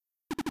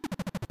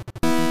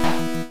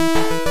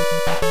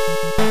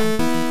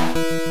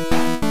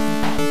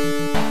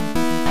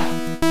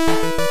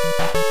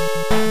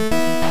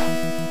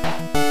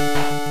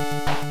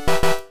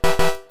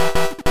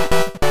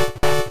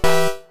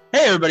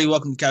everybody.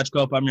 Welcome to Couch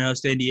Co-op. I'm your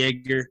host, Andy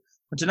Yeager.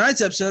 On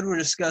tonight's episode, we're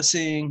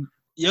discussing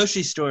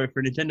Yoshi's Story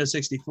for Nintendo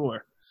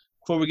 64.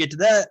 Before we get to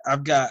that,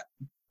 I've got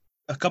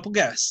a couple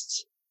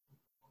guests.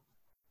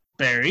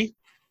 Barry.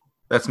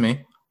 That's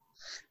me.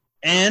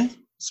 And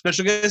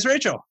special guest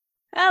Rachel.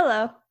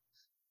 Hello.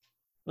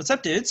 What's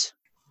up, dudes?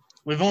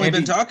 We've only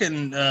been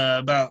talking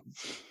about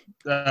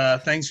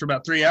things for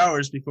about 3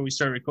 hours before we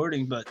start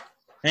recording, but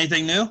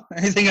anything new?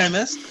 Anything I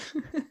missed?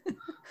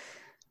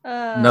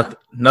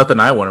 Nothing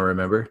I want to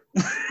remember.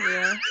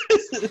 Yeah.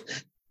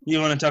 You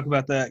want to talk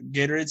about that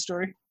Gatorade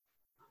story?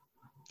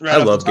 I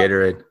love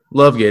Gatorade.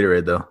 Love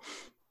Gatorade, though.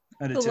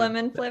 I do The too.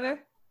 lemon flavor?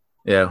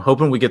 Yeah,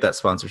 hoping we get that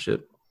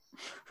sponsorship.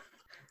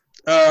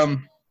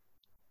 Okay,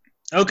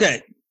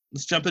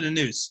 let's jump into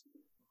news.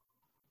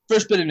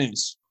 First bit of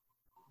news.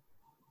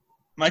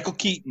 Michael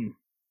Keaton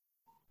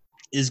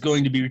is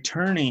going to be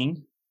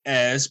returning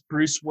as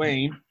Bruce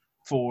Wayne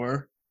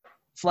for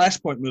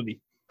Flashpoint movie.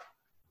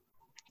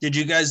 Did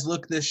you guys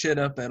look this shit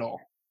up at all?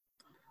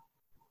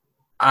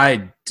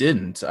 I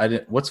didn't.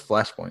 What's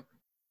Flashpoint?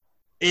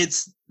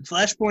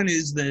 Flashpoint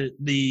is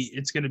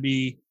it's going to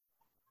be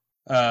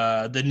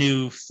the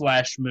new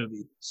Flash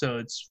movie. So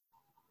it's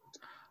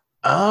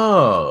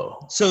So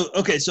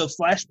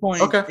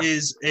Flashpoint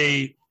is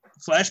a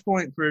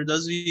Flashpoint, for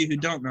those of you who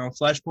don't know,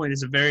 Flashpoint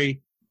is a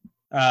very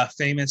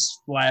famous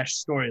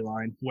Flash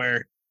storyline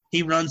where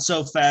he runs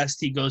so fast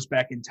he goes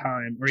back in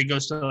time, or he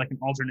goes to like an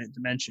alternate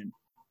dimension.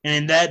 And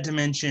in that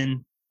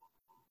dimension,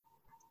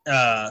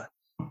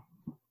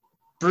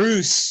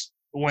 Bruce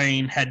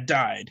Wayne had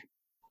died.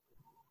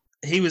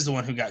 He was the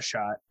one who got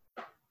shot.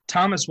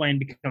 Thomas Wayne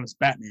becomes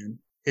Batman.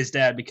 His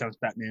dad becomes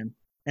Batman.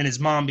 And his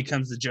mom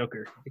becomes the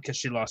Joker because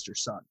she lost her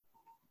son.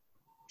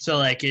 So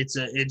like it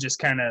just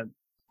kind of,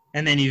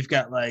 and then you've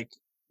got like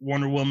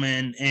Wonder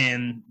Woman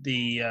and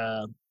the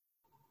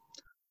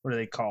what are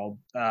they called?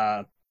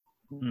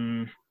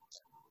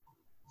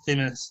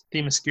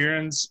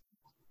 Themyscirans?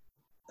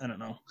 I don't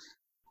know.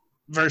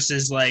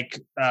 Versus like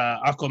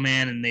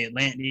Aquaman and the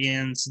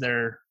Atlanteans,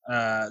 they're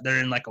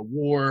in like a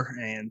war,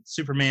 and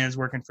Superman's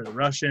working for the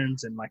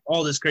Russians, and like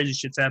all this crazy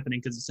shit's happening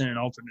because it's in an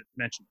alternate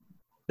dimension.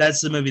 That's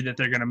the movie that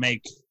they're gonna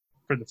make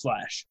for the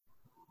Flash.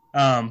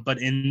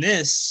 But in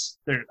this,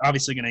 they're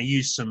obviously gonna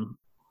use some,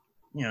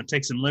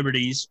 take some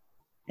liberties,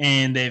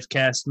 and they've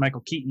cast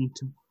Michael Keaton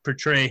to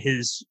portray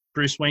his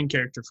Bruce Wayne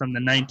character from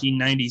the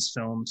 1990s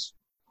films.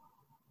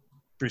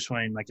 Bruce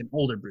Wayne, like an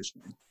older Bruce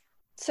Wayne.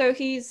 So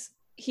he's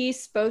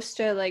supposed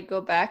to like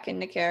go back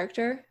into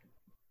character?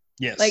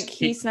 Yes. Like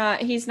he's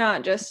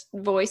not just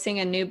voicing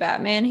a new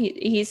Batman.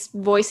 He's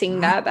voicing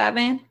that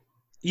Batman?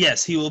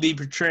 Yes, he will be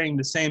portraying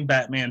the same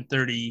Batman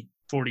 30,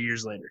 40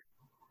 years later.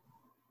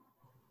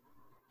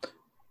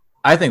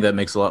 I think that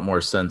makes a lot more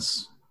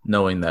sense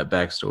knowing that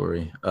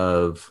backstory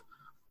of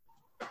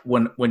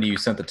when you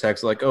sent the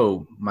text like,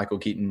 oh, Michael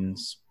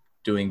Keaton's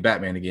doing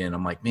Batman again.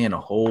 I'm like, man,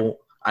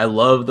 I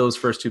love those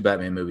first two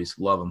Batman movies.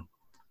 Love them.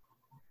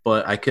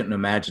 But I couldn't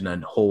imagine a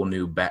whole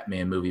new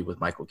Batman movie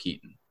with Michael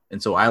Keaton.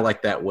 And so I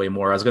like that way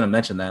more. I was going to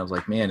mention that. I was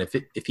like, man, if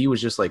he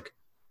was just like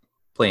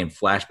playing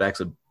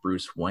flashbacks of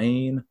Bruce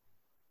Wayne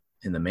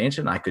in the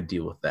mansion, I could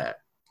deal with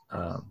that,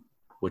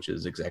 which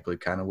is exactly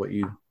kind of what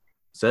you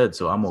said.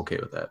 So I'm okay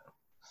with that.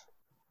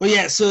 Well,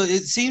 yeah, so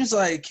it seems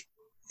like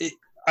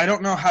I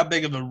don't know how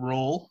big of a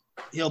role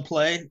he'll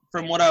play.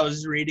 From what I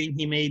was reading,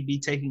 he may be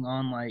taking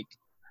on like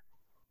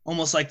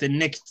almost like the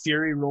Nick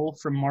Fury role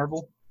from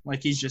Marvel.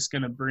 Like he's just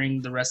going to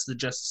bring the rest of the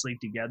Justice League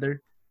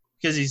together.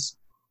 Because he's,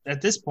 at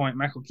this point,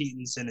 Michael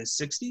Keaton's in his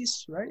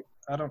 60s, right?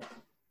 I don't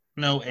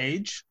know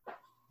age,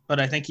 but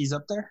I think he's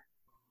up there.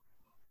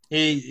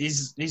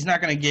 He's not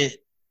going to get,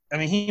 I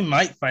mean, he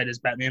might fight as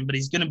Batman, but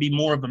he's going to be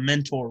more of a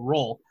mentor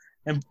role.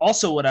 And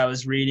also what I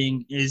was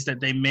reading is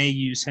that they may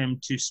use him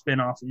to spin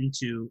off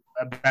into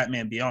a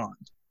Batman Beyond.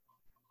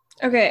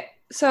 Okay,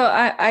 so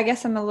I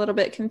guess I'm a little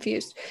bit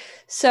confused.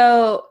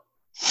 So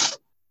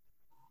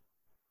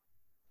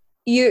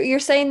you're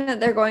saying that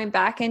they're going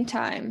back in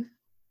time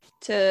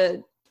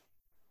to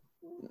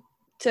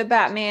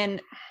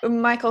Batman,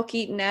 Michael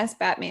Keaton as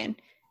Batman?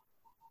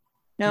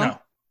 No.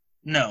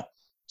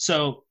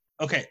 So,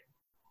 okay.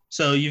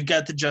 So you've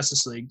got the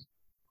Justice League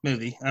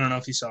movie. I don't know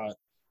if you saw it.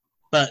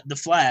 But the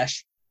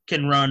Flash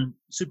can run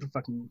super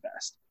fucking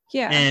fast.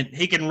 Yeah. And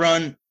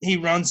he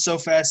runs so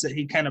fast that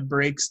he kind of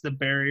breaks the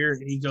barrier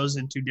and he goes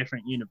into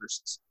different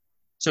universes.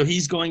 So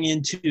he's going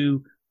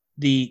into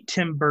the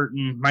Tim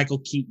Burton, Michael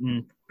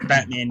Keaton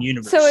Batman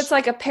universe. So it's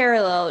like a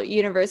parallel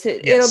universe.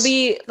 It'll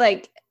be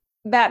like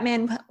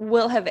Batman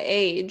will have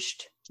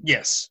aged.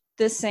 Yes.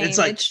 The same.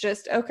 It's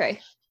just okay.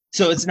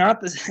 So it's not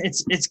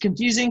it's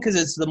confusing because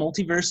it's the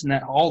multiverse and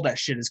that all that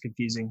shit is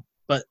confusing.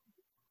 But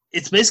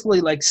it's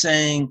basically like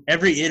saying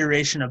every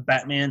iteration of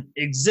Batman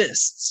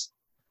exists,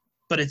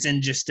 but it's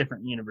in just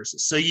different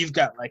universes. So you've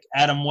got like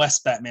Adam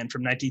West Batman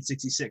from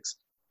 1966.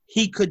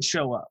 He could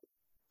show up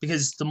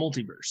because it's the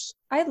multiverse.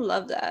 I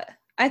love that.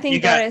 I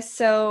think that is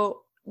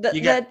so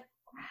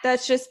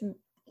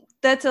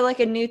that's like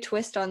a new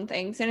twist on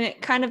things, and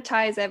it kind of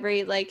ties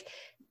every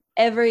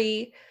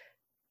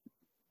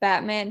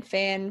Batman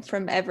fan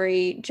from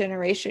every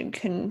generation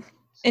can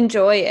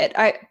enjoy it.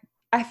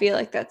 I feel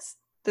like that's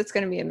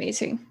going to be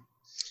amazing.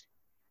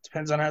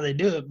 Depends on how they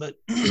do it, but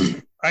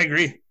I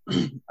agree.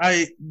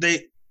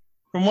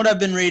 From what I've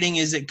been reading,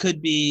 is it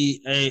could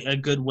be a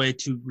good way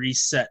to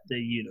reset the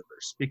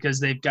universe because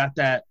they've got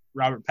that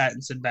Robert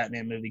Pattinson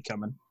Batman movie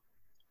coming,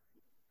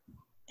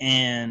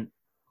 and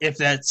if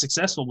that's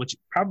successful, which it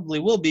probably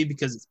will be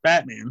because it's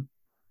Batman,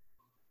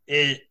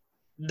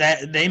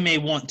 that they may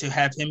want to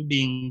have him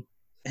being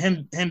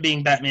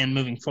Batman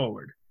moving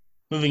forward,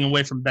 moving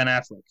away from Ben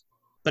Affleck.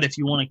 But if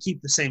you want to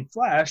keep the same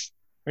Flash,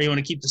 or you want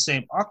to keep the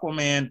same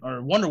Aquaman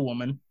or Wonder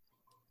Woman,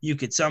 you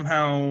could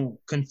somehow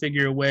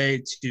configure a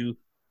way to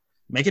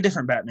make a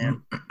different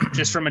Batman,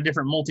 just from a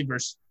different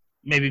multiverse,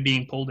 maybe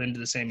being pulled into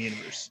the same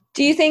universe.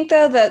 Do you think,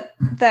 though,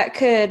 that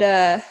could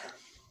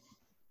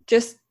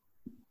just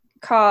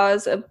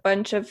cause a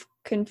bunch of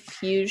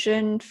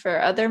confusion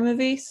for other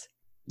movies?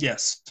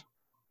 Yes.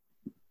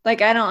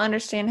 Like, I don't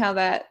understand how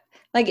that...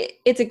 Like,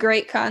 it's a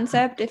great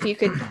concept if you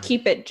could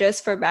keep it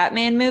just for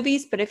Batman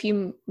movies, but if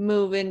you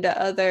move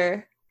into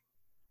other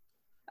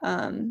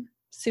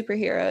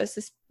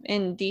superheroes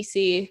in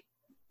DC,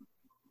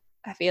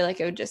 I feel like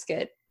it would just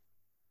get...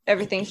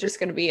 Everything's just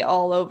going to be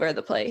all over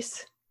the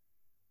place.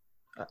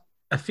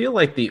 I feel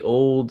like the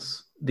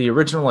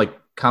original like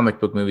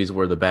comic book movies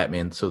were the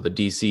Batman, so the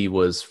DC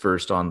was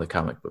first on the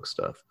comic book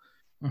stuff.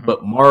 Mm-hmm.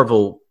 But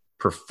Marvel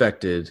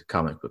perfected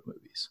comic book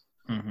movies.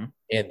 Mm-hmm.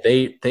 And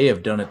they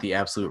have done it the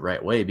absolute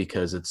right way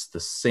because it's the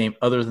same,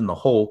 other than the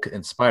Hulk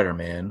and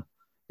Spider-Man,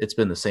 it's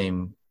been the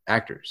same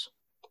actors.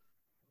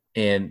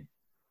 And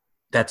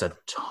that's a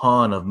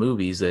ton of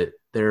movies that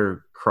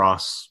they're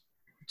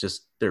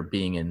they're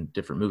being in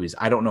different movies.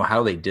 I don't know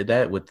how they did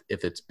that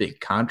if it's big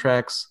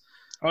contracts.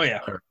 Oh yeah.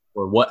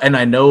 Or what. And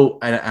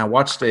I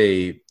watched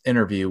a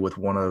interview with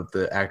one of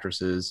the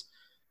actresses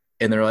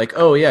and they're like,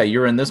 "Oh yeah,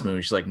 you're in this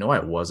movie." She's like, "No, I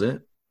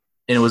wasn't."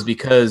 And it was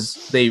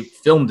because they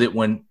filmed it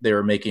when they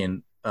were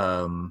making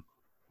it's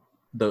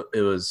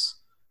Gwyneth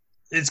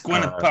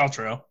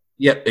Paltrow.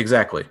 Yep,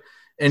 exactly.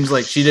 And it's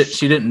like she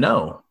didn't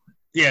know.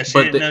 Yeah,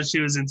 she didn't know she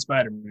was in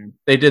Spider-Man.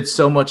 They did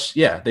so much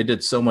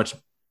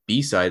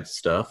B-side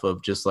stuff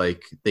of just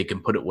like they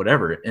can put it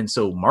whatever. And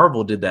so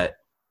Marvel did that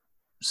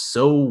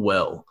so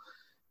well.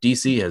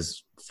 DC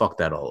has fucked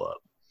that all up.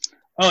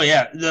 Oh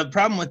yeah, the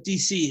problem with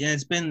DC, and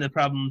it's been the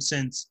problem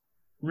since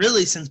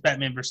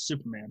Batman vs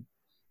Superman,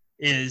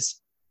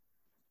 is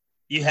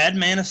you had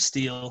Man of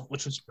Steel,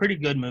 which was a pretty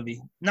good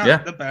movie.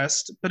 Not the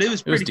best, but it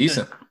was pretty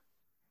decent. Good.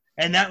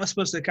 And that was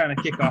supposed to kind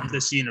of kick off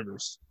this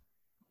universe.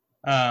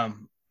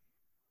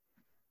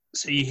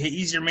 So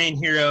he's your main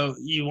hero.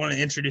 You want to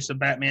introduce a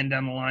Batman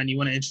down the line. You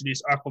want to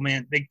introduce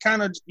Aquaman. They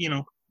kind of,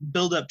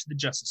 build up to the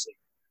Justice League,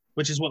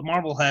 which is what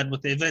Marvel had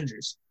with the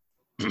Avengers.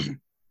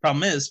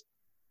 Problem is,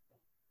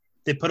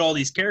 they put all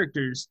these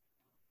characters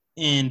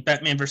in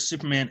Batman vs.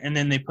 Superman, and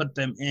then they put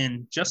them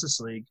in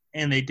Justice League,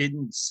 and they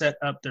didn't set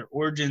up their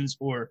origins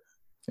or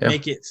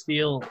make it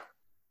feel,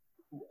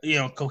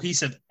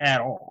 cohesive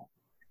at all.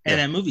 And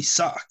that movie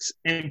sucks.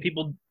 And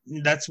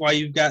that's why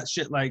you've got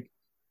shit like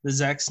the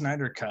Zack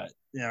Snyder cut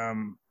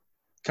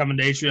coming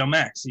to HBO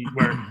Max,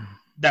 where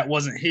that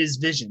wasn't his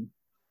vision.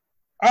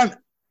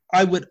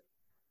 I would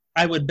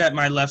bet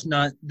my left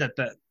nut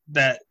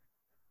that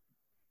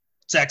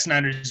Zack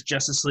Snyder's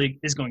Justice League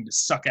is going to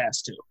suck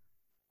ass too,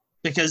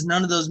 because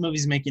none of those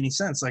movies make any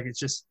sense. Like,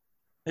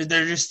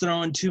 they're just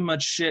throwing too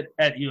much shit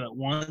at you at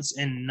once,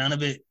 and none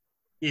of it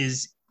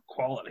is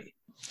quality.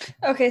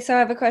 Okay, so I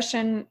have a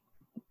question.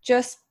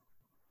 This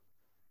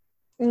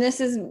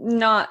is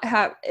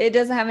it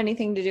doesn't have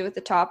anything to do with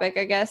the topic,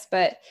 I guess,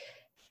 but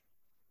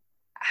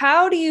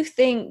how do you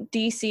think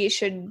DC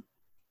should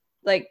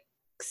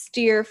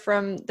steer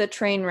from the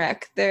train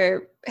wreck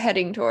they're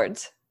heading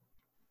towards?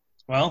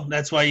 Well,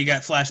 that's why you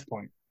got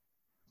Flashpoint.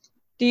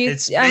 Do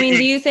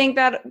you think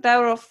that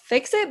will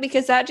fix it?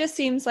 Because that just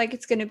seems like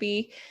it's going to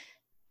be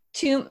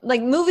too,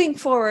 moving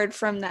forward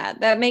from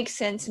that makes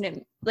sense,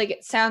 and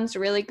it sounds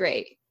really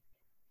great.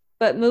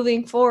 But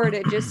moving forward,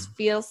 it just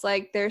feels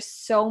like there's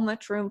so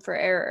much room for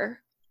error.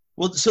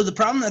 Well, so the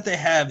problem that they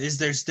have is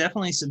there's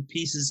definitely some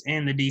pieces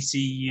in the DC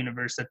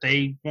universe that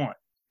they want.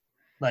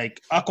 Like,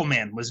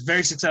 Aquaman was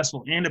very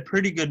successful and a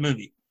pretty good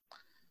movie.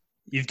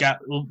 You've got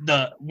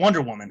the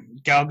Wonder Woman,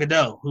 Gal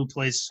Gadot, who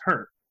plays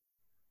her.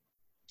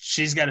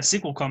 She's got a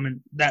sequel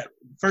coming. That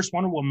first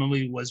Wonder Woman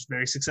movie was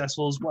very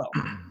successful as well.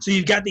 So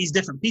you've got these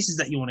different pieces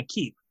that you want to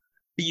keep.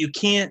 But you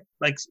can't,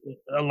 what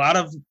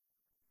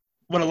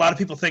a lot of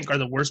people think are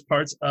the worst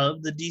parts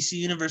of the DC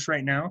universe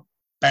right now,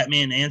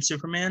 Batman and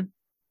Superman,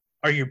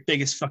 are your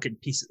biggest fucking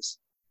pieces.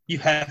 You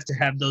have to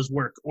have those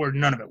work, or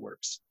none of it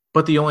works.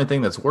 But the only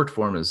thing that's worked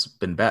for him has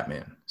been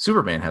Batman.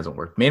 Superman hasn't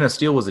worked. Man of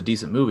Steel was a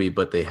decent movie,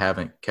 but they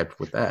haven't kept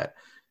with that.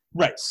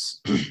 Right.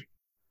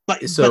 But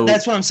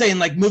that's what I'm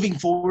saying. Moving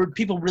forward,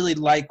 people really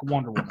like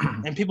Wonder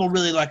Woman, and people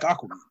really like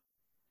Aquaman.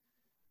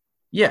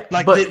 Yeah.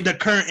 The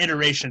current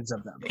iterations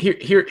of them.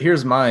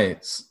 Here's my...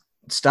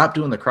 Stop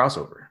doing the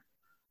crossover.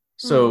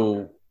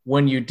 So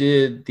when you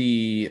did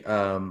the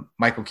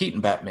Michael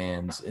Keaton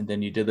Batmans and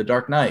then you did the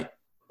Dark Knight,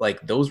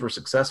 like those were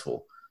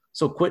successful.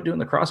 So quit doing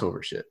the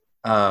crossover shit.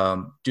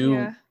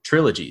 Do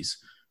trilogies.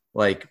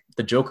 Like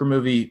the Joker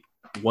movie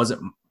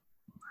wasn't.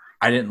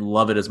 I didn't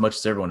love it as much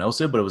as everyone else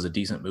did, but it was a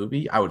decent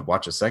movie. I would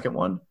watch a second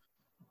one.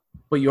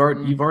 But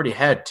you've already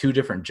had 3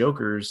 different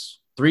Jokers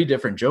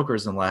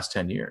in the last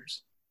 10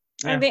 years.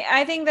 Yeah.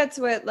 I think that's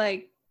what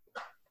like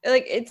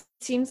it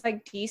seems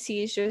like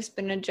DC has just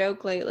been a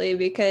joke lately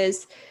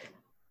because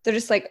they're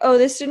just like, oh,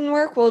 this didn't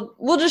work. Well,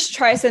 we'll just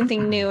try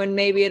something new and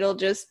maybe it'll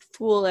just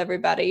fool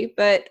everybody.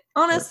 But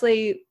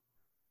honestly,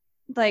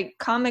 like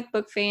comic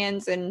book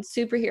fans and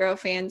superhero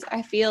fans,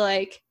 I feel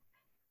like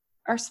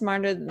are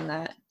smarter than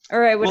that.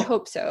 Or I would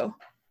hope so.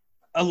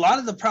 A lot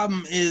of the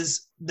problem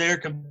is they're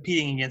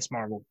competing against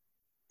Marvel.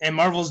 And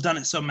Marvel's done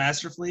it so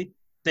masterfully,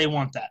 they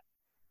want that.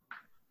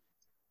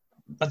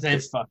 But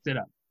they've fucked it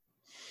up.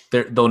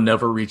 They'll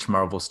never reach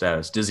Marvel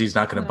status. Disney's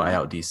not going to buy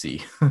out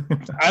DC.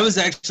 I was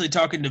actually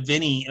talking to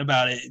Vinny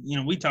about it. You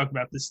know, we talk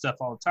about this stuff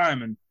all the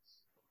time. And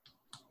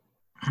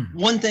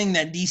one thing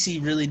that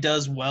DC really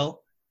does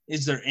well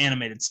is their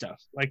animated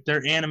stuff. Like,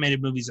 their animated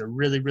movies are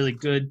really, really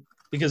good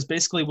because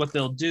basically what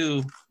they'll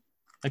do,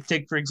 like,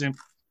 take, for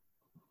example,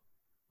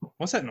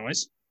 what's that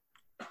noise?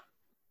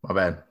 My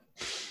bad.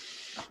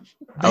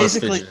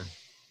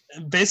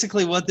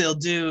 Basically what they'll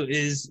do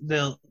is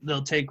they'll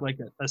take like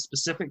a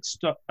specific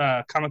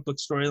comic book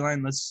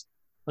storyline. Let's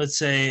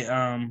say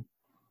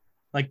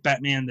like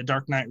Batman: The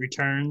Dark Knight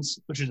Returns,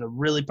 which is a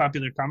really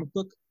popular comic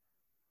book.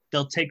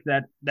 They'll take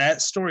that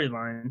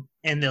storyline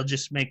and they'll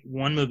just make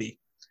one movie,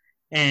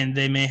 and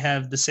they may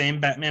have the same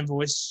Batman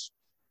voice,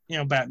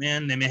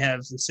 Batman. They may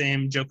have the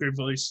same Joker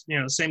voice,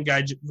 same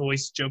guy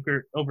voice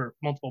Joker over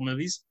multiple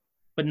movies,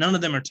 but none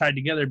of them are tied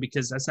together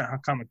because that's not how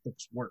comic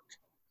books work.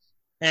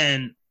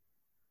 And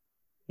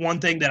one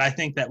thing that I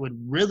think that would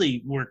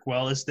really work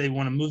well is they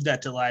want to move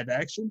that to live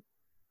action.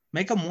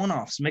 Make them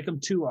one-offs. Make them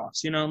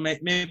two-offs.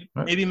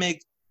 Maybe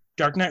make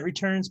Dark Knight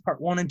Returns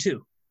Part 1 and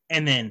 2.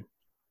 And then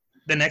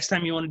the next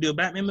time you want to do a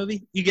Batman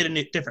movie, you get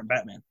a different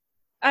Batman.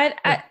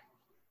 I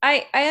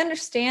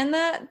understand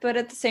that, but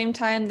at the same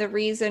time, the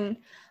reason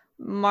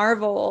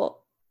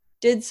Marvel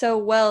did so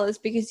well is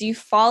because you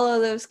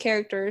follow those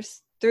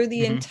characters through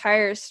the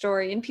entire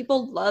story, and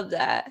people love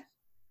that.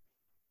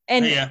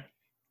 And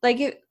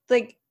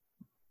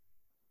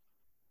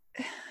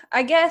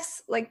I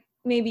guess like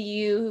maybe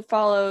you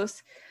follow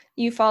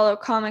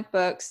comic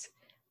books,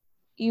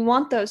 you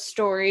want those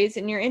stories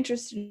and you're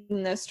interested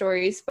in those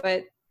stories,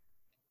 but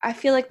I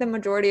feel like the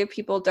majority of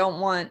people don't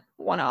want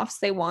one-offs.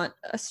 They want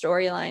a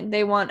storyline.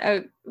 They want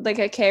a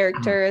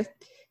character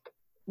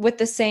with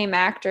the same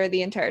actor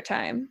the entire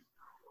time.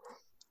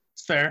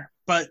 It's fair,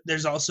 but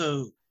there's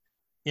also,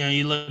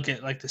 you look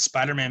at like the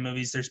Spider-Man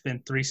movies, there's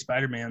been 3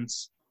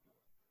 Spider-Mans.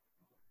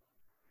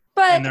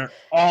 And they're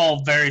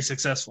all very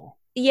successful.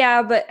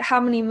 Yeah, but how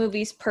many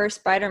movies per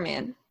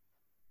Spider-Man?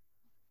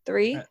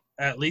 3?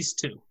 At least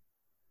 2.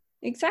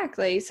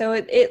 Exactly. So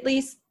at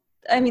least,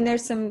 I mean,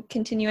 there's some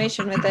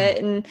continuation with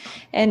it,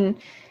 and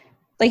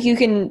like you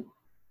can,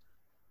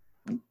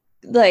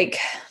 like,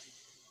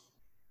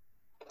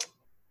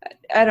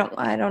 I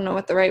don't know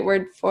what the right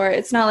word for it.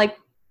 It's not like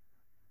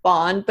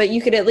bond, but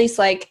you could at least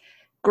like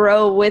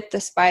grow with the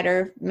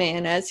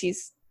Spider-Man as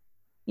he's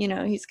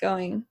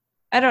going.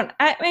 I don't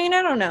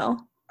know.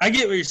 I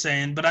get what you're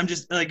saying, but I'm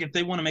just like, if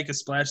they want to make a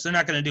splash, they're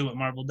not going to do what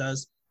Marvel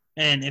does.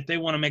 And if they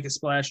want to make a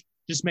splash,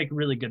 just make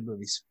really good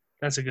movies.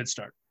 That's a good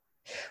start.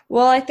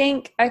 Well, I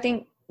think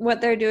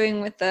what they're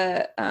doing with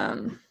the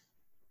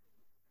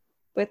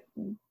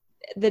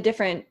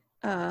different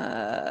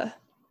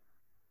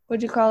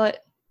what'd you call it?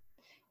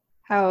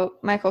 How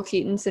Michael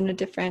Keaton's in a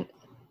different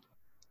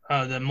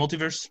the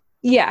multiverse?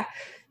 Yeah.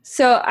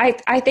 So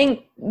I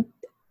think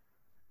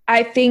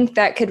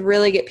that could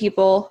really get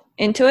people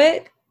into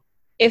it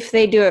if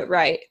they do it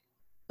right.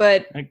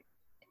 But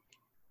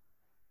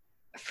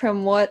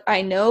from what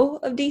I know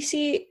of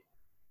DC,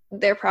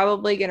 they're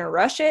probably going to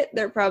rush it.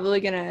 They're probably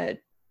going to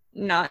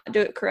not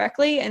do it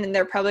correctly, and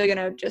they're probably going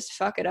to just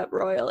fuck it up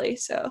royally.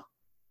 So,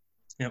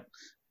 yep.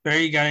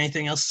 Barry, you got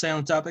anything else to say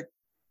on the topic?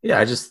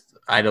 Yeah,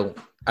 I don't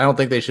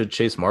think they should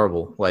chase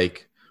Marvel.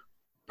 Like,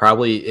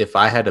 probably if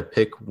I had to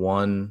pick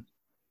one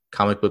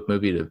comic book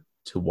movie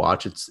to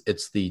watch,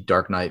 it's the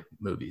Dark Knight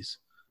movies,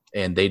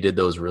 and they did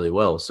those really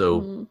well.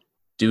 So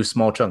do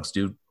small chunks,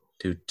 do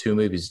 2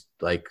 movies,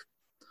 like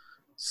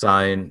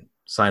sign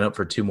up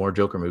for 2 more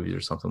Joker movies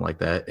or something like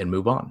that, and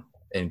move on,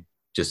 and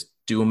just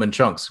do them in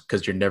chunks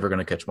because you're never going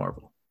to catch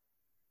Marvel.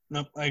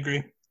 Nope, I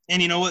agree.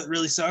 And you know what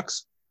really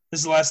sucks?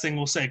 This is the last thing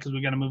we'll say because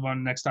we got to move on to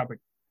the next topic.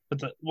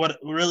 But what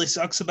really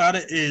sucks about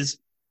it is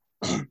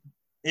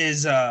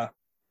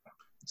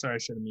sorry, I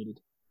should have muted.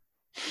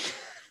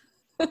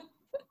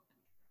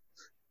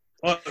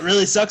 What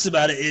really sucks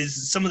about it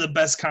is some of the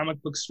best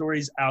comic book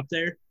stories out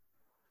there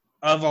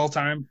of all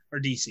time are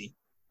DC.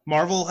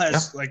 Marvel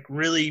has like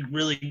really,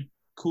 really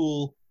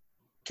cool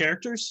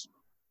characters,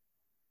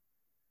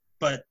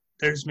 but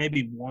there's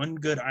maybe one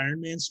good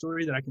Iron Man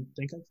story that I can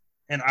think of,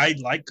 and I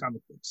like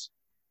comic books.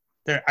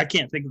 I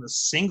can't think of a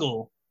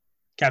single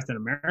Captain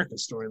America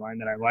storyline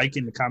that I like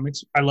in the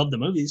comics. I love the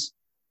movies.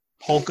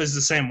 Hulk is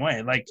the same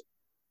way. Like,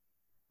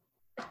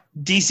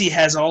 DC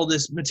has all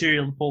this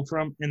material to pull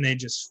from, and they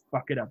just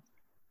fuck it up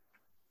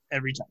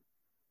every time.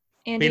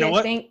 Andy, you know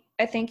what?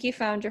 I think you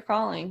found your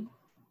calling.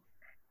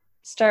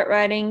 Start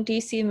writing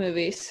DC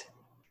movies.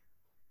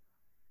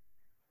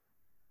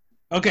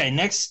 Okay,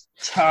 next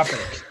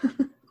topic.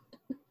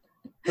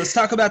 Let's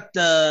talk about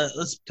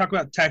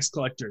Tax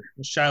Collector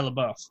with Shia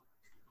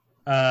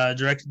LaBeouf,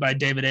 directed by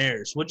David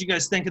Ayers. What do you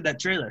guys think of that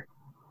trailer?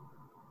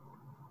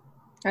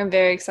 I'm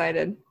very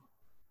excited.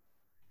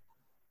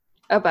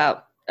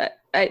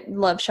 I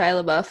love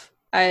Shia LaBeouf.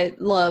 I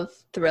love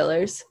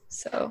thrillers,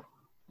 so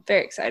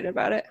very excited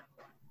about it.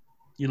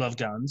 You love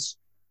guns.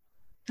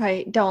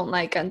 I don't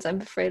like guns. I'm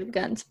afraid of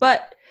guns,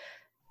 but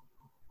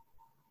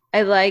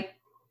I like.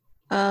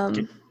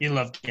 You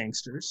love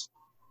gangsters.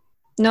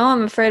 No,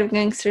 I'm afraid of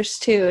gangsters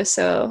too.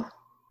 So,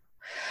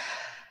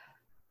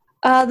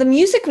 the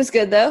music was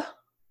good though.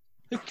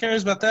 Who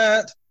cares about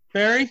that,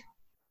 Barry?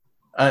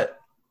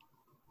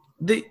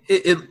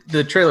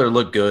 The trailer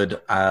looked good.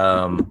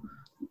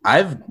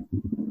 I've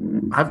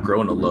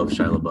grown to love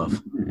Shia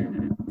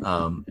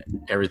LaBeouf.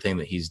 Everything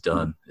that he's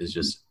done is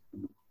just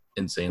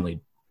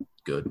insanely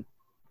good.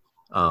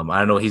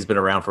 I know he's been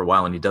around for a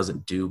while and he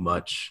doesn't do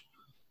much,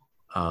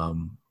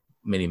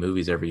 many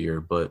movies every year,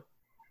 but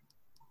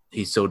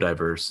he's so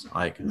diverse.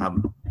 Like,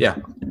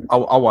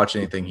 I'll watch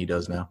anything he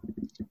does now.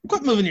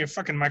 Quit moving your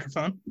fucking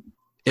microphone.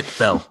 It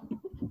fell.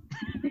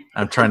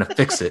 I'm trying to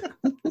fix it.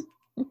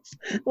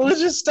 Well, let's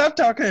just stop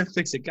talking and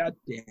fix it. God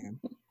damn.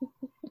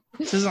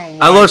 This is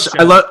on I love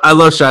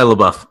Shia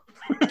LaBeouf.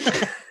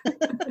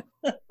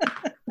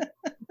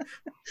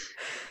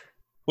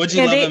 What'd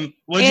you love him?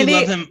 What'd you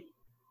love him?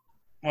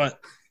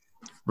 What?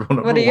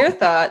 What are your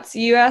thoughts?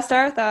 You asked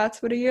our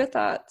thoughts. What are your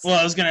thoughts? Well,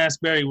 I was going to ask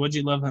Barry, what'd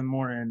you love him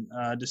more in,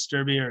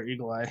 Disturbia or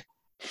Eagle Eye?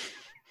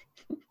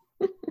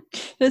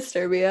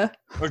 Disturbia.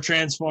 Or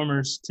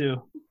Transformers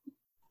 2?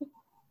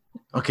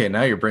 Okay,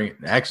 now you're bringing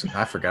action.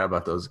 I forgot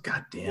about those.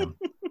 God damn.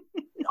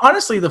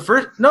 Honestly, the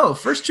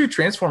first two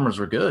Transformers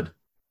were good.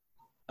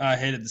 I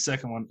hated the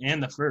second one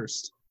and the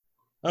first.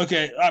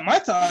 Okay, my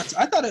thoughts.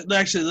 I thought it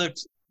actually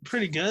looked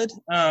pretty good,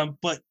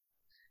 but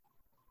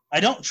I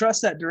don't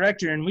trust that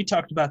director, and we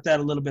talked about that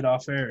a little bit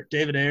off air.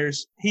 David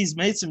Ayers. He's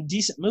made some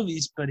decent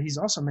movies, but he's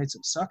also made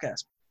some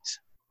suck-ass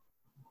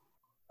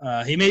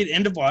movies. He made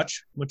End of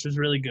Watch, which was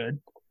really good.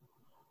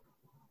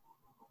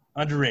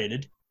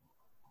 Underrated.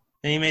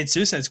 And he made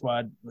Suicide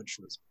Squad, which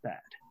was bad.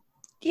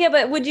 Yeah,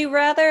 but would you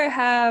rather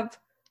have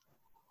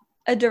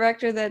a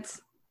director that's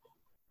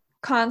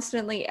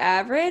constantly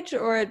average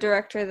or a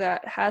director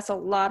that has a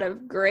lot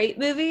of great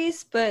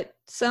movies but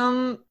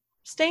some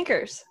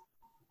stinkers?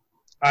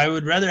 I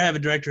would rather have a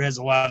director who has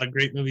a lot of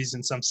great movies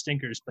and some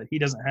stinkers, but he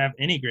doesn't have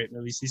any great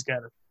movies. He's got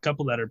a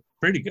couple that are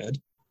pretty good,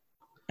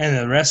 and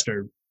the rest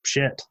are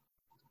shit.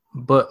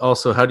 But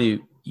also,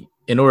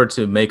 in order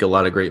to make a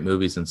lot of great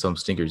movies and some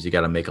stinkers, you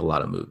got to make a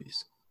lot of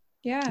movies.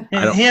 Yeah.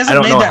 He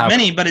hasn't made that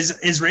many, but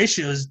his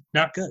ratio is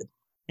not good.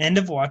 End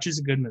of Watch is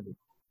a good movie.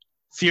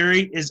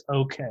 Fury is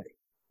okay.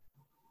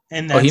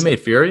 And he made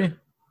Fury?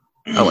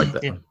 I like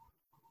that one.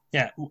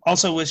 Yeah,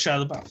 also with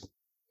Shia LaBeouf.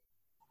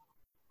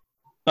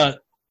 But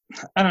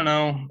I don't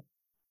know.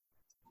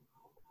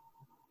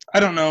 I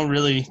don't know,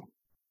 really.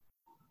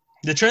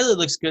 The trailer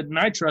looks good, and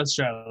I trust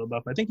Shia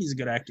LaBeouf. I think he's a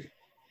good actor.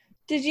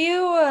 Did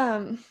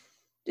you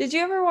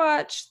ever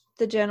watch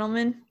The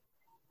Gentleman?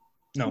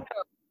 No.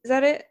 Is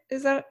that it?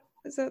 Is that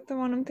the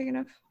one I'm thinking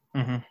of?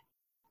 Mm-hmm.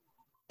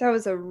 That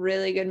was a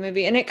really good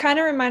movie, and it kind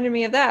of reminded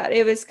me of that.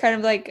 It was kind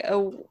of like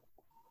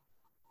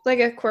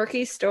a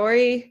quirky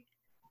story,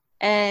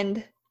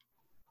 and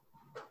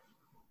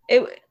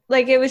it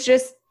was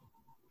just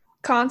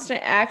constant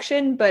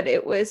action, but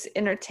it was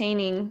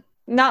entertaining.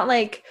 Not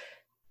like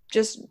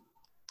just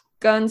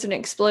guns and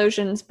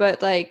explosions,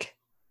 but like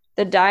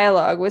the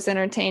dialogue was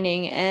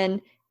entertaining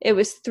and it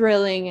was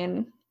thrilling,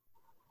 and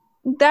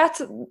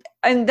that's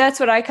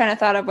what I kind of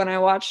thought of when I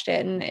watched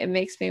it, and it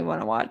makes me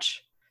want to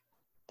watch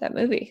that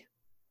movie.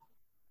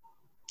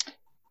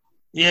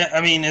 Yeah,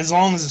 I mean, as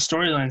long as the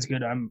storyline's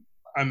good, I'm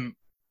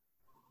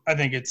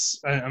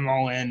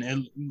all in.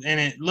 And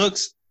it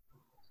looks.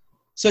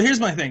 So here's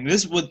my thing.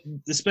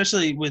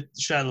 Especially with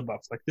Shia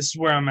LaBeouf, like, this is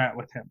where I'm at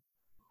with him.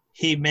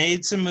 He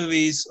made some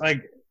movies,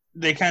 like,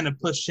 they kind of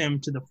pushed him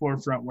to the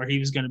forefront where he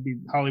was going to be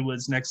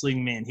Hollywood's next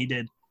leading man. He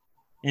did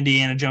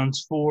Indiana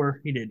Jones 4,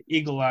 he did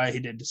Eagle Eye, he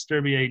did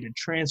Disturbia, he did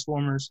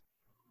Transformers.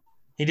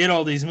 He did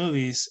all these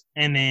movies,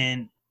 and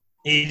then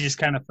he just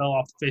kind of fell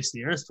off the face of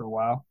the earth for a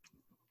while.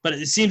 But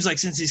it seems like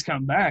since he's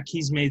come back,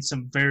 he's made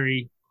some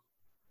very,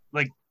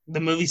 like,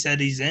 the movies that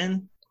he's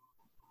in,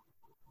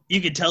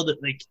 you could tell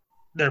that, like,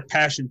 they're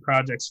passion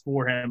projects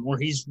for him, or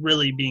he's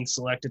really being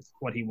selective for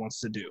what he wants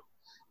to do,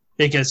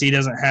 because he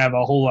doesn't have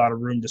a whole lot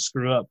of room to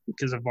screw up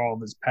because of all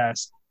of his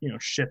past,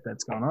 shit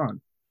that's gone on.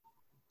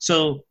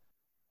 So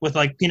with,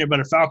 like, Peanut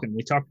Butter Falcon,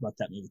 we talked about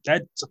that movie.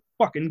 That's a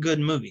fucking good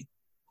movie.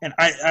 And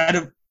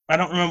I I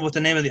don't remember what the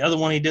name of the other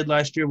one he did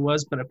last year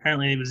was, but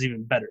apparently it was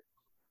even better.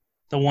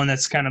 The one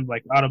that's kind of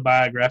like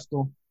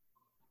autobiographical.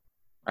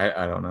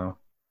 I don't know.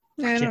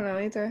 I don't know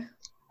either.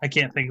 I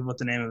can't think of what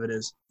the name of it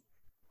is.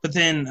 But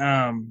then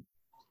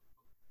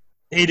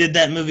he did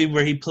that movie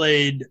where he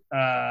played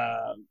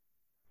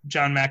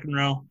John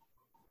McEnroe.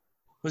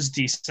 Was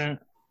decent.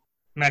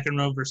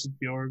 McEnroe versus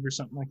Bjorg or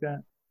something like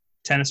that.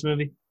 Tennis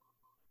movie.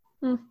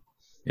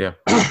 Yeah.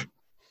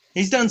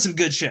 He's done some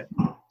good shit.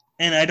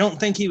 And I don't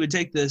think he would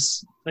take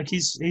this. Like,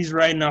 he's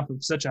riding off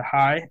of such a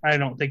high. I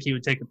don't think he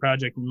would take a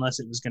project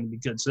unless it was going to be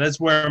good. So that's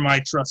where my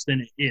trust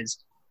in it is.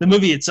 The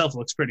movie itself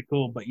looks pretty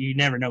cool, but you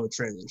never know with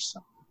trailers. So.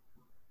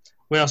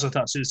 We also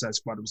thought Suicide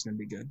Squad was going to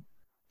be good.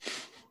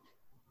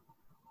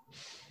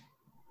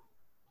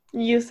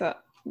 You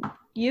thought?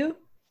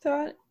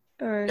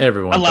 Or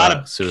Everyone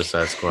thought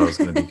Suicide Squad was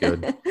going to be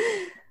good.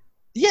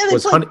 Yeah, they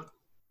played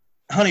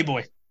Honey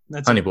Boy.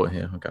 That's Honey Boy,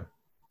 yeah, okay.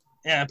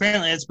 Yeah,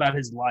 apparently it's about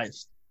his life.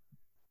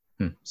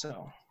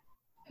 So.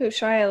 Who,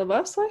 Shia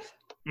LaBeouf's life?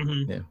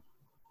 Mm-hmm. Yeah.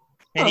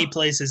 And he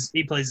plays his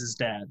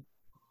dad.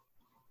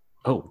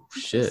 Oh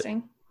shit!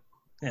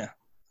 Yeah.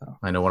 So.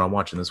 I know what I'm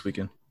watching this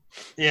weekend.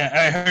 Yeah,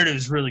 I heard it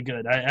was really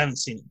good. I haven't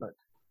seen it, but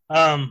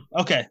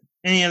okay.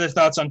 Any other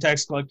thoughts on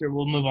Tax Collector?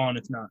 We'll move on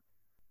if not.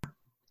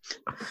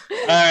 All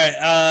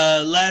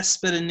right.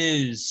 Last bit of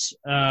news.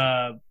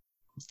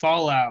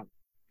 Fallout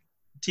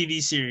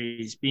TV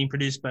series being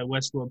produced by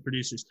Westworld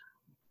producers.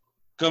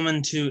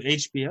 Coming to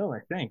HBO, I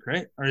think,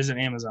 right? Or is it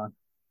Amazon?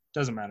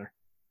 Doesn't matter.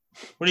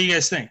 What do you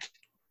guys think?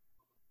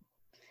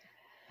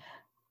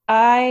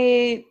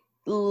 I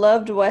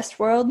loved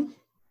Westworld.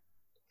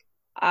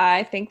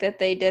 I think that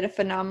they did a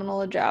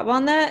phenomenal job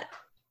on that.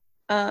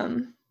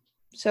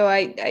 So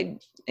I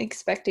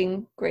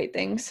expecting great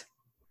things.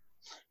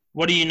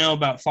 What do you know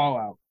about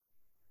Fallout?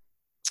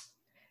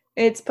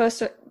 It's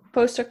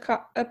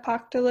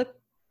post-apocalyptic.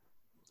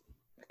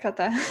 Cut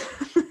that.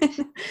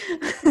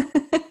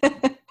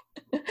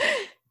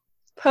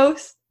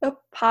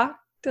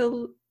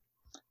 Post-apocalyptic.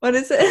 What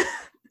is it?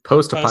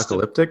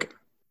 Post-apocalyptic?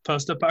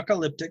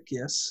 Post-apocalyptic,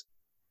 yes.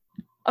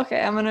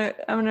 Okay, I'm gonna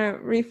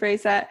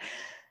rephrase that.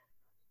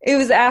 It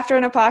was after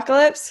an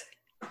apocalypse.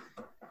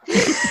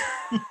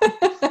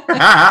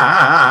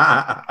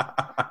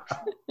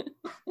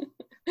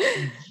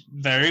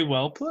 Very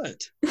well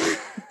put.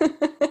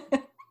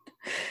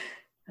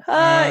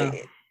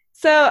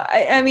 So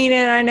I mean,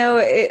 and I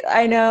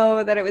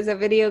know that it was a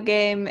video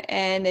game,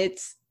 and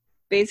it's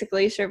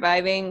basically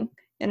surviving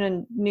in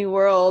a new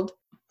world.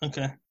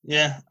 Okay.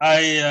 Yeah.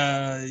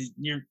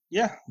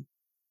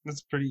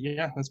 That's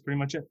pretty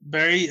much it.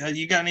 Barry,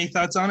 you got any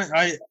thoughts on it?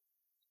 I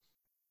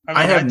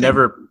have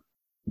never.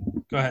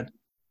 Go ahead.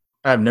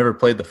 I've never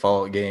played the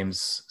Fallout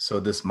games, so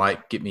this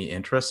might get me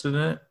interested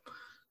in it.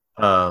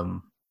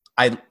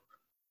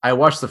 I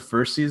watched the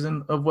first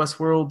season of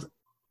Westworld,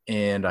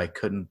 and I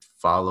couldn't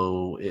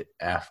follow it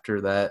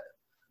after that.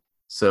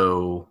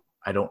 So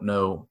I don't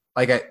know.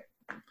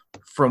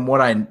 From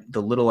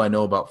the little I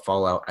know about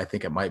Fallout, I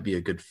think it might be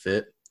a good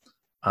fit.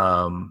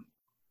 Yeah,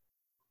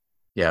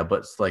 but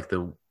it's like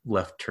the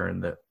left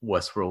turn that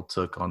Westworld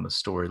took on the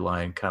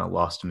storyline kind of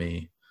lost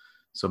me.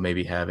 So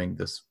maybe having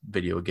this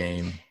video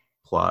game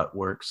plot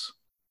works.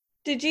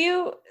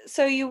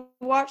 So you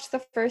watched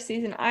the first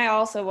season? I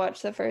also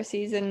watched the first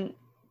season.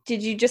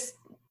 Did you just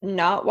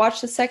not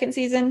watch the second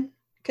season?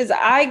 Because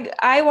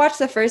I watched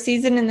the first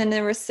season, and then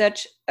there was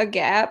such a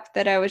gap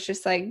that I was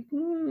just like,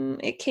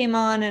 it came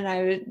on, and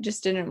I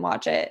just didn't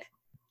watch it.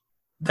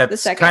 That's the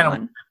second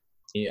one.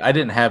 I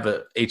didn't have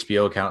a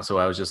HBO account, so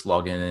I was just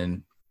logging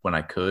in when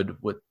I could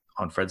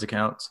on Fred's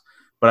accounts.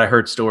 But I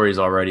heard stories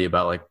already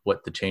about like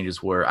what the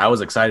changes were. I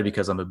was excited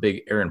because I'm a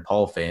big Aaron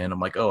Paul fan. I'm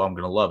like, oh, I'm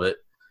gonna love it.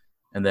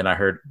 And then I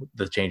heard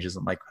the changes.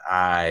 I'm like,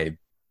 I'm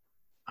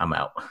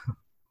out.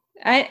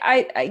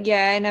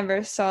 I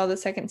never saw the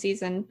second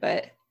season,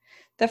 but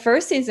the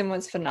first season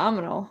was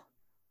phenomenal.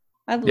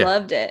 I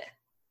loved it.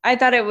 I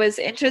thought it was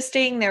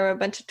interesting. There were a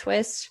bunch of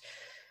twists.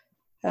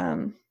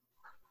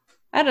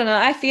 I don't know.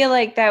 I feel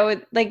like that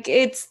would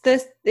it's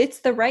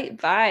the right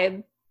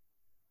vibe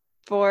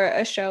for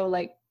a show.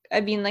 Like, I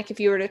mean, like if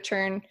you were to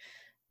turn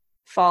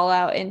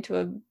Fallout into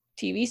a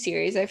TV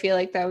series, I feel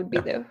like that would be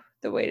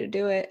the way to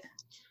do it.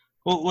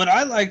 Well, what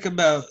I like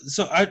about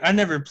I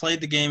never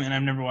played the game and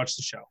I've never watched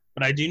the show,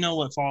 but I do know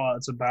what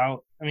Fallout's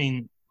about. I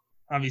mean,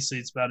 obviously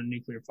it's about a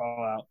nuclear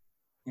fallout.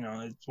 You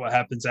know, it's what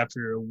happens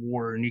after a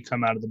war and you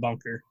come out of the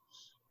bunker.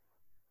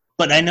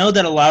 But I know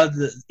that a lot of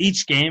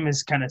each game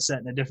is kind of set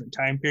in a different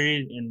time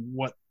period and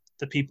what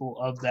the people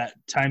of that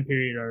time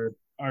period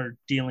are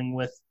dealing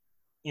with,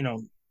 you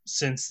know,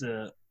 since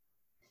the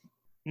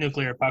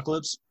nuclear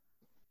apocalypse.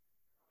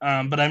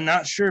 But I'm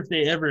not sure if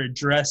they ever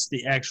address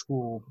the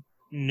actual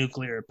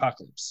nuclear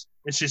apocalypse.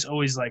 It's just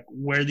always like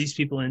where these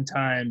people in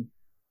time,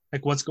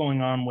 like what's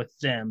going on with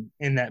them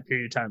in that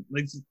period of time.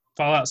 Like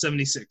Fallout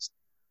 76,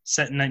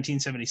 set in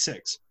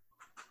 1976.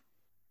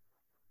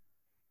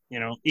 You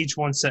know, each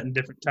one's set in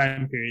different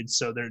time periods,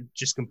 so they're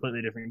just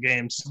completely different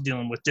games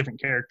dealing with different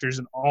characters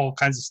and all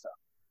kinds of stuff.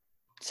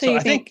 So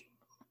you think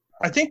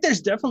I think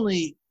there's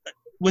definitely,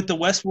 with the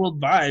Westworld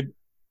vibe,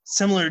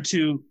 similar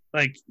to,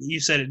 like you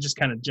said, it just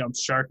kind of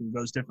jumps shark and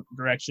goes different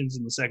directions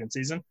in the second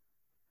season.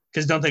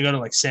 Because don't they go to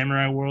like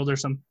Samurai World or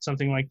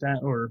something like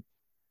that? Or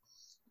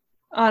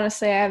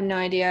Honestly, I have no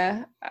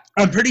idea.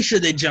 I'm pretty sure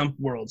they jump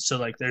worlds. So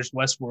like there's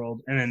Westworld,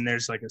 and then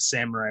there's like a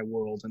Samurai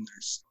World, and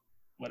there's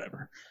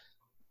whatever.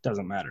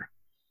 Doesn't matter.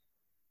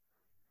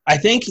 I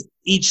think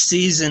each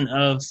season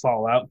of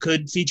Fallout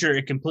could feature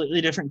a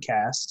completely different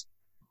cast,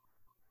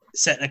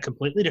 set in a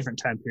completely different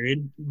time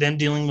period, them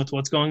dealing with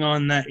what's going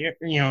on in that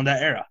that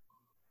era.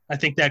 I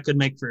think that could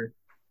make for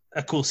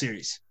a cool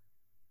series.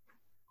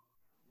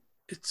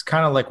 It's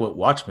kind of like what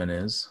Watchmen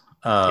is.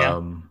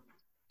 Yeah.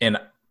 And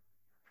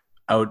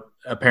I would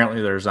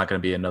apparently there's not going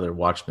to be another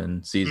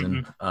Watchmen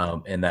season,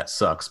 and that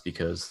sucks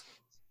because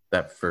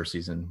that first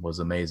season was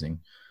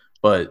amazing.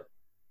 But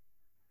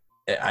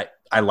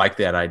I like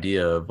that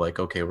idea of like,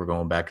 okay, we're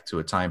going back to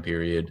a time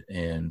period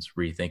and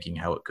rethinking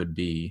how it could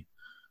be,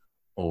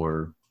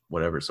 or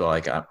whatever. So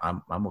like,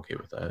 I'm okay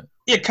with that.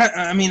 Yeah,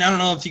 I mean, I don't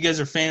know if you guys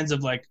are fans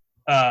of like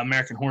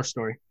American Horror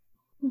Story.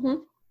 Mm-hmm.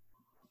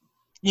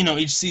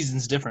 Each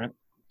season's different.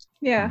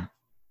 Yeah.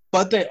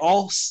 But they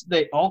all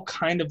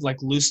kind of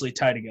like loosely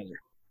tie together.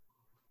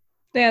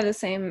 They have the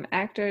same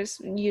actors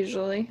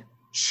usually.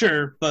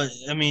 Sure, but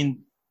I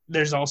mean,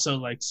 there's also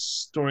like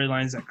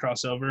storylines that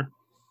cross over.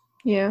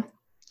 Yeah.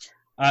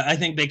 I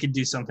think they could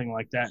do something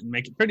like that and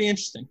make it pretty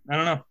interesting. I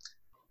don't know.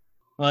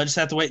 Well, I just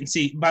have to wait and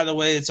see. By the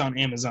way, it's on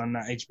Amazon,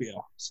 not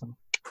HBO. So,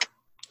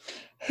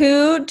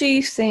 who do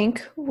you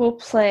think will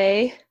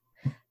play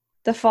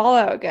the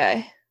Fallout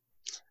guy?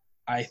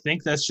 I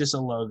think that's just a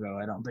logo.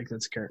 I don't think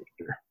that's a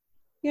character.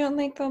 You don't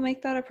think they'll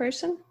make that a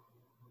person?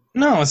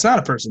 No, it's not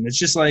a person. It's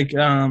just like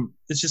a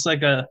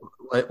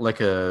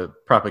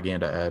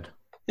propaganda ad.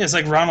 Yeah, it's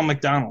like Ronald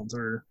McDonald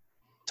or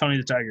Tony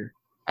the Tiger.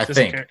 I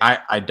think.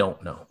 I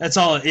don't know. That's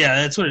all. Yeah,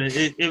 that's what it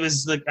is. It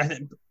was like, I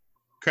think.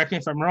 Correct me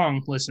if I'm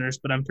wrong, listeners,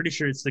 but I'm pretty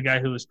sure it's the guy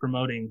who was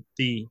promoting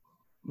the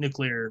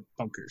nuclear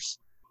bunkers.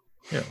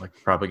 Yeah, like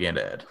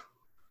propaganda ad.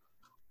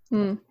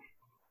 Hmm.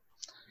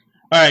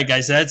 All right,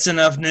 guys, that's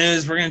enough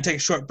news. We're going to take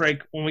a short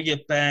break. When we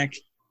get back,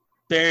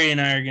 Barry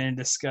and I are going to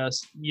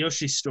discuss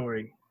Yoshi's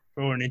Story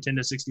for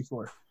Nintendo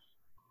 64.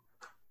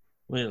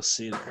 We'll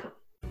see you there.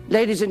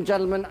 Ladies and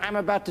gentlemen, I'm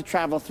about to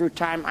travel through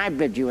time. I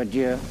bid you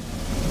adieu.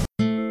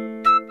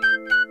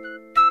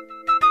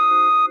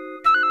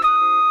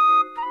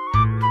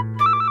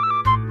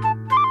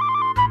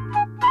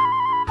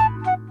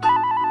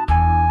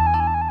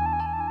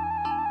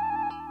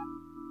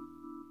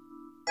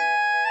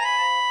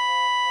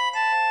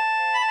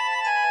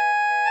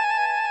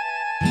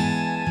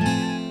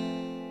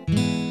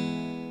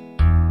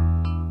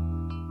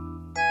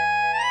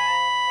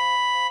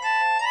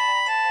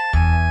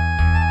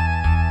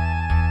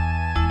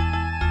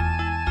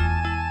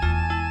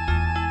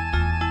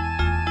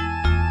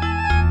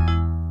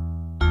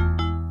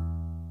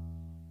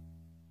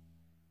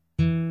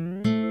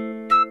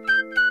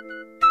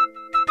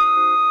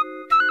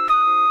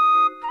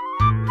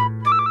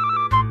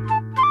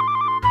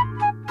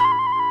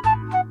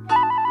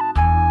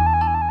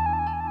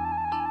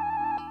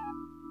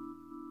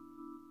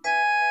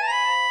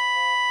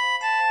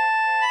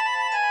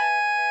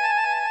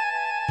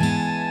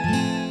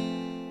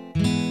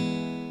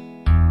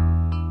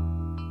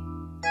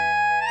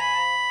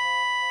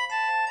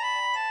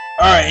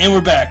 All right, and we're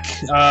back.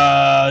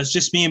 It's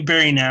just me and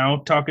Barry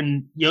now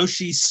talking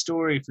Yoshi's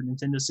Story for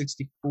Nintendo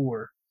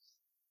 64.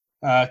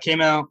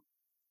 Came out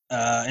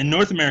in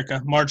North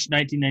America, March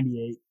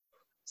 1998.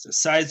 It's a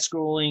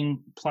side-scrolling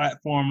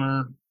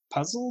platformer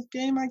puzzle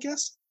game, I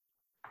guess.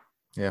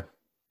 Yeah.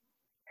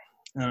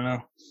 I don't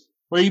know.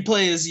 Where you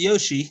play as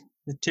Yoshi,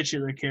 the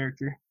titular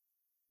character,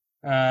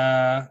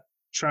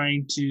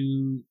 trying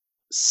to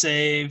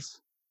save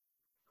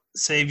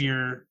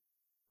the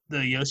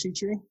Yoshi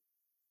tree.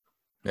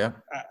 Yeah.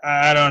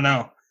 I don't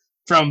know.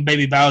 From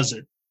Baby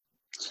Bowser.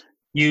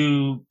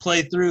 You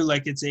play through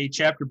like it's a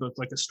chapter book,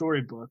 like a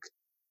storybook,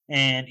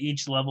 and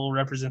each level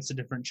represents a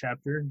different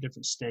chapter,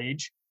 different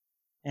stage,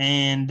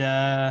 and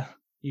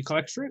you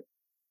collect fruit.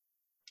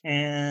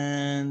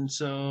 And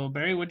so,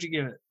 Barry, what'd you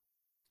give it?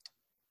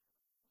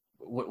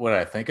 What did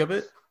I think of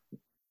it?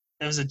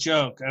 It was a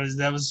joke.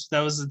 That was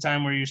the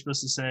time where you're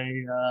supposed to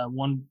say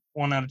 1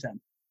 out of 10,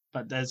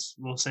 but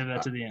we'll save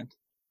that to the end.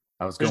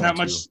 I was There's going not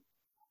much.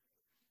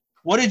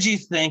 What did you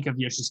think of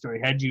Yoshi's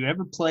Story? Had you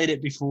ever played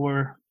it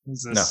before?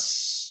 No.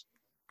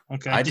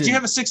 Okay. Did you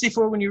have a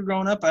 64 when you were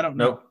growing up? I don't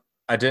know. Nope.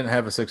 I didn't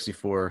have a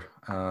 64.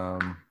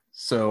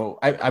 So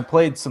I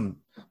played some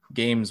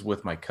games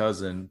with my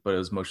cousin, but it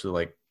was mostly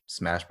like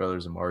Smash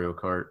Brothers and Mario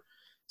Kart.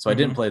 So I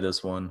didn't play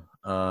this one.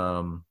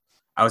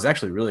 I was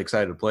actually really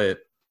excited to play it.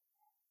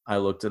 I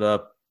looked it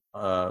up,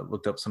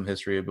 looked up some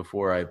history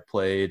before I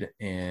played,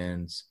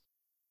 and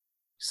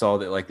saw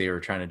that like they were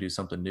trying to do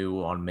something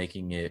new on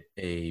making it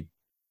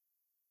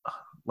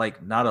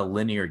not a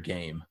linear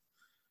game.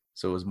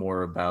 So it was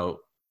more about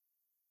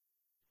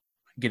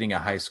getting a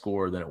high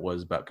score than it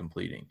was about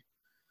completing.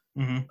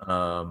 Mm-hmm.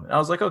 I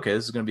was like, okay,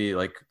 this is going to be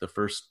like the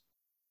first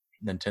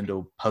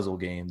Nintendo puzzle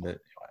game that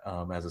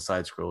as a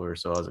side scroller,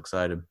 so I was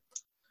excited.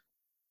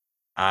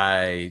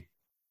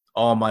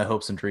 All my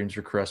hopes and dreams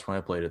were crushed when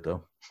I played it,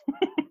 though.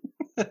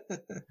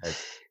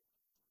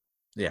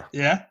 Yeah.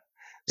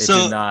 It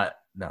So did not.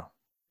 No.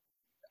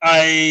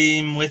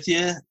 I'm with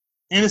you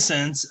in a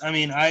sense. I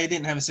mean, I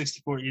didn't have a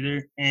 64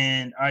 either,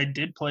 and I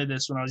did play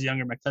this when I was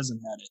younger. My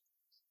cousin had it,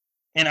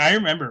 and I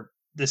remember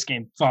this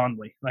game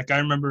fondly. Like, I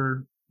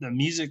remember the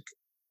music.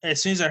 As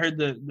soon as I heard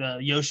the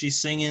Yoshi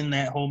singing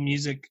that whole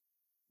music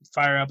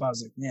fire up, I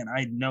was like, man,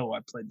 I know I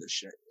played this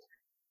shit.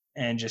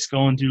 And just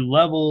going through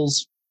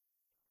levels,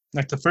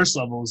 like the first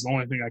level was the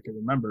only thing I could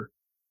remember.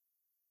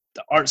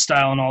 The art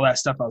style and all that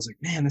stuff, I was like,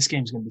 man, this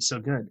game's gonna be so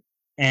good.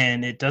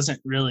 And it doesn't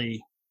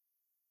really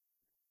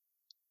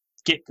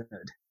get good.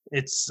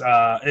 It's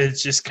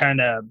just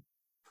kind of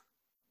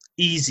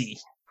easy,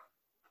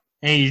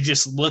 and you're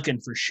just looking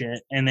for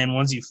shit. And then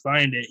once you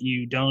find it,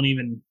 you don't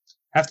even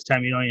half the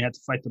time you don't even have to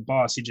fight the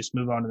boss. You just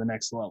move on to the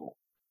next level.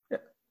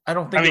 I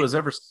don't think it was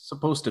ever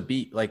supposed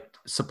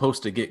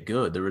to get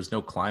good. There was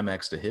no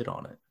climax to hit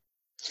on it.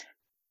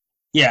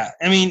 Yeah,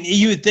 I mean,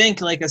 you would think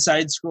like a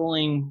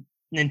side-scrolling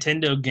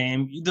Nintendo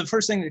game, the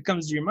first thing that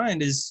comes to your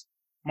mind is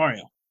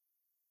Mario.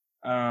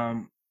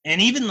 And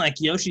even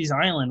like Yoshi's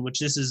Island, which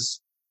this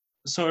is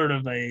sort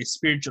of a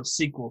spiritual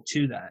sequel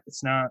to that.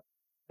 It's not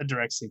a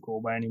direct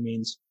sequel by any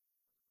means.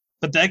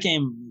 But that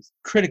game is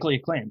critically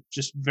acclaimed.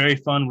 Just very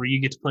fun, where you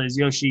get to play as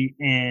Yoshi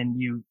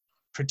and you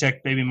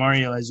protect baby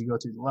Mario as you go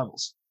through the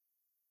levels.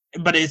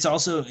 But it's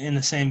also in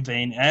the same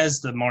vein as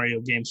the Mario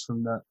games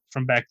from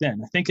back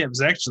then. I think it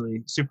was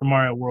actually Super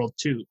Mario World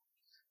 2.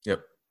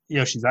 Yep.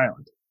 Yoshi's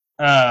Island.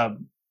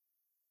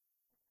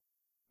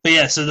 But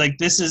yeah, so like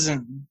this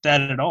isn't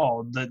that at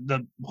all.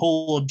 The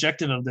whole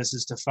objective of this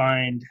is to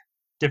find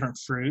different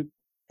fruit,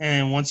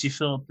 and once you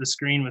fill up the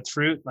screen with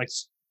fruit, like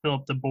fill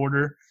up the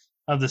border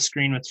of the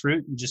screen with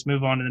fruit, you just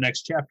move on to the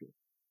next chapter.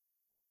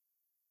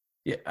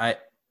 Yeah,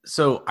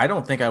 so I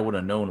don't think I would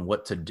have known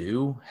what to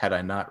do had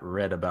I not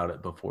read about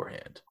it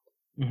beforehand.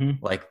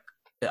 Mm-hmm. Like,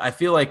 I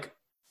feel like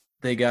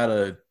they got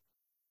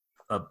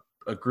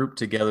a group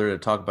together to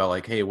talk about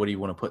like, hey, what do you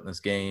want to put in this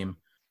game?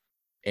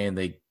 And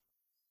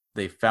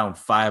they found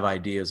 5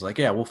 ideas. Like,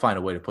 yeah, we'll find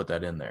a way to put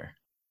that in there.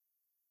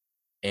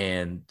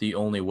 And the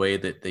only way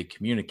that they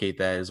communicate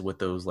that is with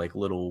those like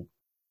little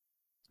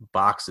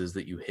boxes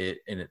that you hit,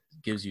 and it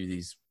gives you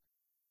these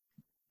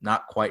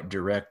not quite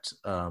direct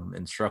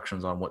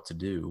instructions on what to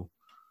do.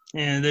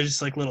 And they're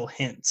just like little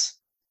hints.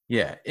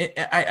 Yeah,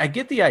 I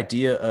get the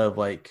idea of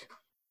like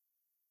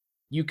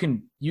you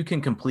can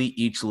complete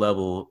each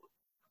level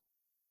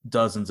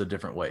dozens of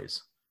different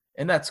ways,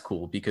 and that's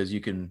cool because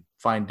you can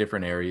find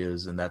different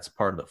areas, and that's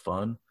part of the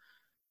fun.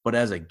 But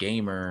as a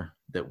gamer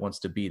that wants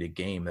to beat a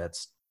game,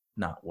 that's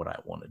not what I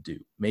want to do.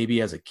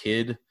 Maybe as a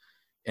kid,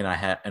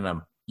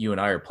 and you and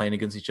I are playing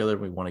against each other,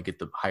 and we want to get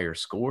the higher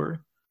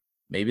score.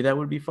 Maybe that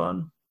would be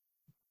fun,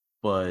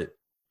 but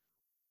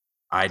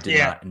I did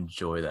not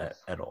enjoy that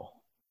at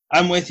all.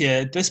 I'm with you.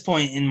 At this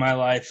point in my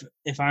life,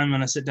 if I'm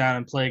going to sit down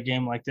and play a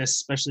game like this,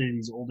 especially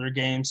these older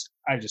games,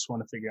 I just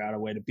want to figure out a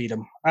way to beat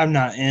them. I'm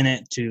not in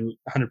it to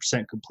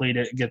 100% complete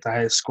it, get the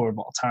highest score of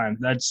all time.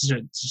 That's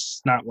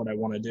just not what I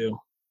want to do.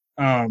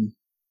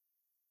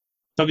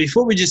 But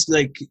before we just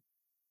like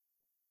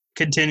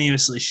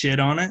continuously shit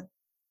on it,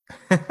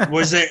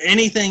 was there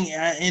anything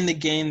in the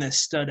game that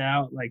stood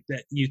out like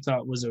that you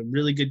thought was a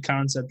really good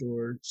concept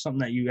or something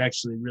that you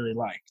actually really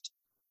liked?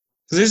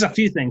 Because there's a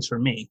few things for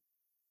me.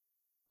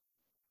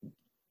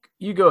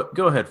 You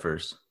go ahead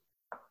first.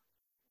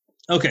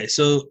 Okay,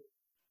 so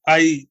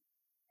I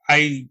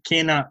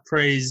cannot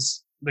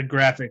praise the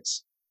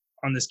graphics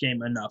on this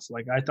game enough.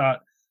 Like, I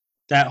thought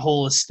that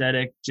whole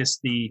aesthetic,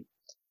 just the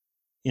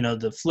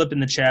flip in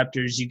the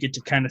chapters, you get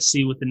to kind of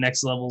see what the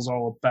next level's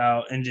all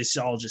about, and just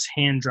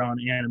hand-drawn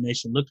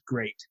animation looked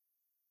great.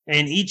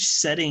 And each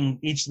setting,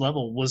 each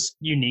level was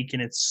unique in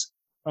its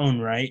own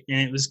right, and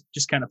it was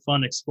just kind of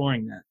fun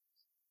exploring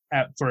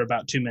that for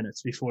about 2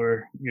 minutes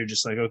before you're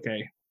just like,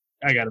 okay,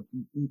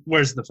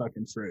 where's the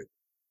fucking fruit?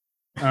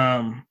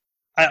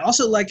 I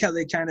also like how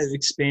they kind of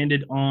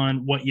expanded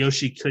on what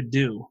Yoshi could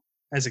do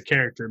as a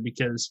character,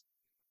 because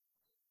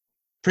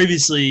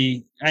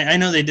previously, I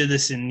know they did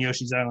this in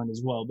Yoshi's Island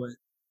as well, but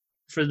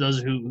for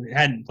those who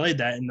hadn't played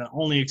that, and the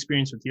only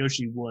experience with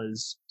Yoshi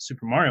was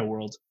Super Mario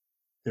World,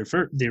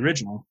 the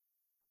original.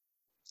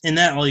 In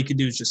that, all you could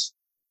do is just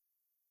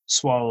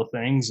swallow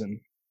things and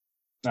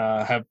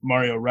have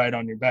Mario ride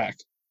on your back.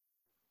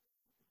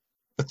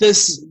 But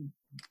this,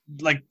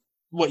 like,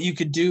 what you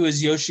could do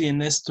is Yoshi in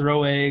this,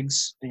 throw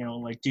eggs,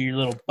 like do your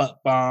little butt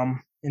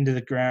bomb into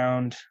the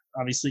ground,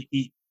 obviously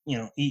eat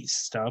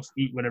stuff,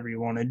 eat whatever you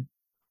wanted.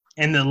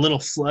 And the little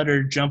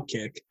flutter jump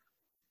kick.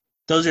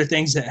 Those are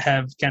things that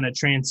have kind of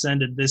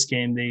transcended this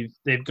game.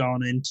 They've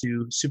gone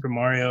into Super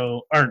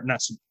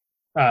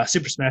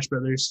Smash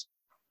Brothers.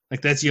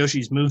 Like, that's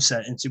Yoshi's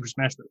moveset in Super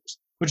Smash Brothers,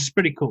 which is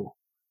pretty cool.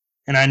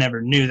 And I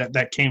never knew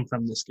that came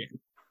from this game.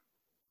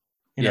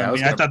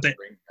 I thought that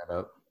bring that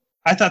up.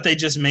 I thought they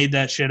just made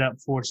that shit up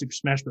for Super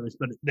Smash Bros.,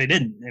 but they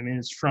didn't. I mean,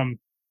 it's from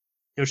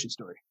Yoshi's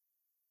Story.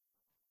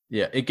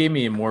 Yeah, it gave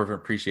me more of an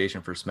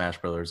appreciation for Smash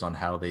Brothers on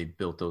how they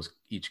built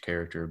each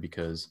character,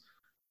 because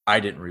I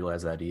didn't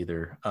realize that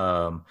either.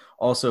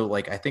 Also,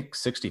 like, I think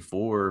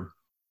 64,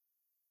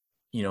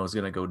 is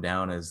going to go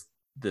down as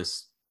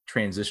this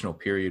transitional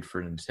period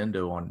for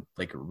Nintendo on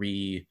like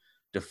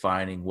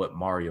redefining what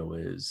Mario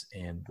is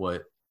and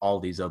what all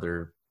these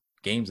other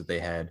games that they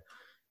had.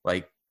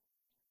 Like,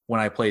 when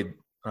I played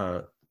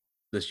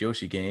this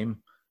Yoshi game,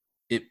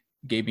 it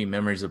gave me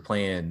memories of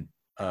playing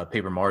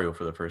Paper Mario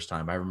for the first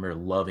time. I remember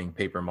loving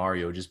Paper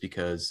Mario just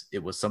because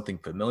it was something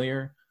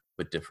familiar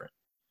but different.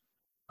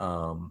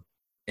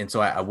 And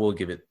so I will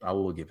give it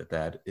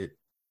that. It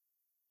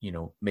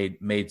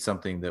made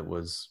something that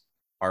was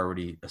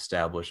already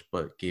established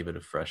but gave it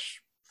a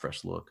fresh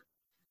look.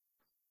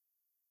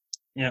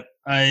 Yep,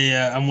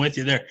 I'm with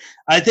you there.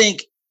 I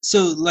think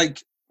so.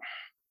 Like,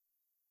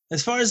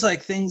 as far as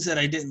like things that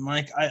I didn't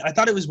like, I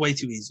thought it was way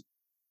too easy.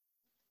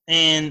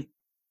 And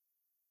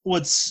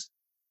what's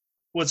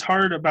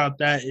hard about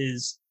that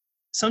is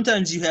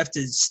sometimes you have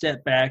to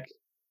step back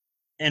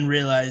and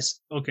realize,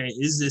 okay,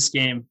 is this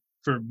game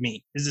for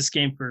me? Is this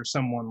game for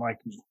someone like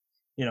me?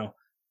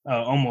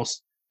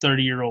 Almost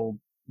 30-year-old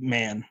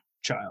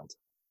child.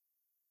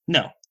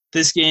 No,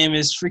 this game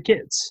is for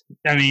kids.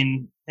 I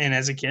mean, and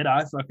as a kid,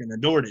 I fucking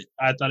adored it.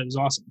 I thought it was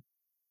awesome.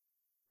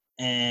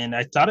 And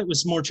I thought it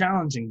was more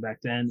challenging back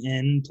then.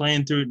 And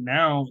playing through it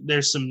now,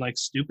 there's some like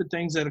stupid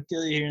things that'll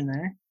kill you here and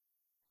there.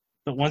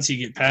 But once you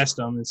get past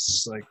them, it's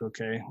just like,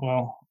 okay,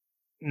 well,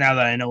 now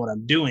that I know what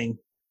I'm doing,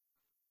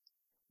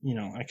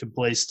 I can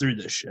blaze through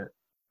this shit.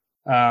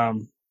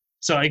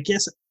 So I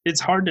guess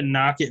it's hard to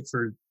knock it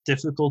for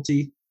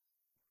difficulty.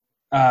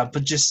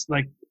 But just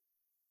like,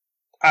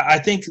 I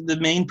think the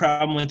main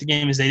problem with the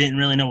game is they didn't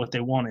really know what they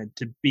wanted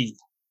to be.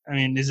 I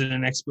mean, is it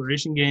an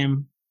exploration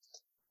game?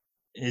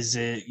 Is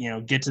it,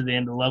 get to the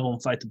end of the level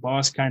and fight the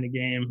boss kind of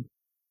game?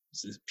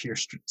 Is it pure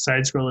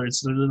side scroller?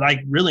 It's like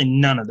really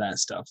none of that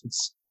stuff.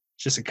 It's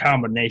just a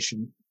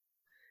combination.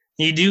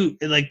 You do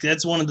like,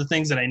 that's one of the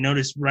things that I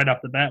noticed right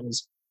off the bat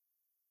was,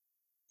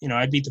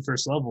 I beat the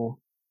first level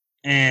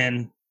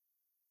and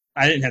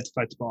I didn't have to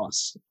fight the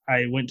boss.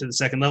 I went to the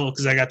second level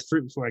because I got the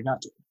fruit before I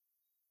got to it.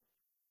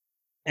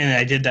 And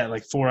I did that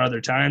like 4 other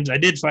times. I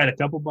did fight a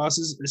couple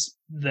bosses,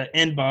 the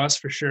end boss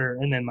for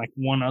sure, and then like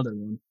one other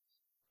one.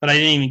 But I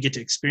didn't even get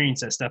to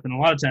experience that stuff. And a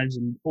lot of times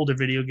in older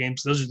video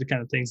games, those are the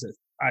kind of things that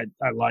I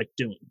like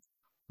doing.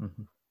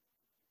 Mm-hmm.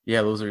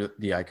 Yeah, those are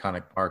the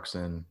iconic parks.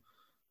 And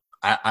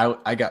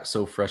I got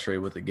so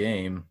frustrated with the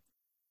game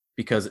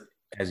because,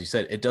 as you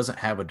said, it doesn't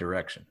have a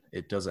direction.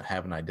 It doesn't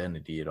have an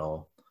identity at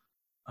all,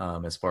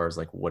 as far as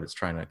like what it's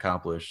trying to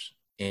accomplish.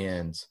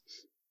 And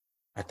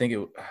I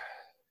think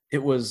it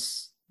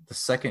was the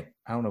second,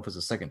 I don't know if it was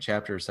the second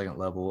chapter or second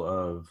level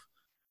of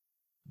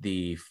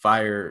the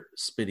fire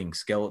spitting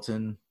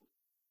skeleton.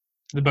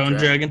 The bone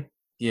dragon.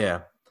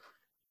 Yeah.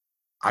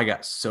 I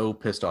got so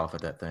pissed off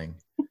at that thing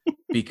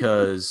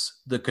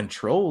because the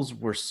controls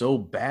were so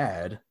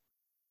bad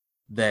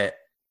that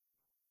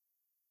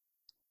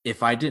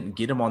if I didn't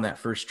get him on that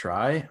first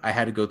try, I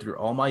had to go through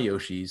all my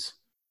Yoshis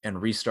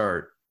and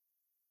restart,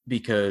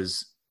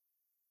 because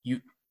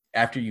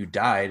after you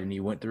died and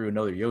you went through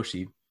another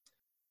Yoshi,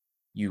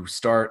 you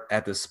start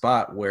at the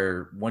spot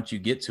where once you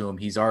get to him,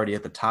 he's already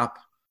at the top,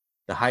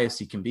 the highest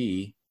he can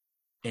be,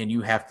 and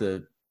you have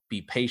to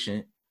be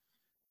patient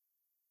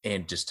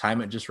and just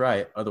time it just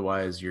right.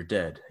 Otherwise, you're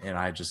dead. And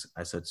I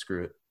said,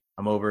 screw it.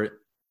 I'm over it.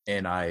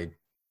 And I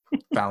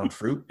found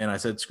fruit, and I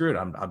said, screw it.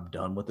 I'm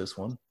done with this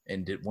one,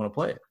 and didn't want to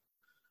play it.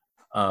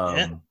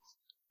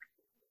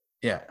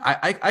 Yeah,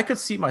 I could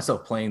see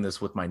myself playing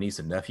this with my niece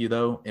and nephew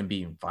though, and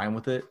being fine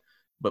with it.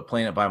 But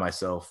playing it by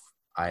myself,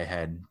 I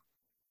had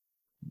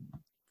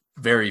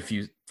very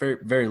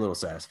little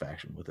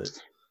satisfaction with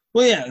it.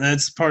 Well, yeah,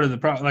 that's part of the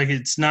problem. Like,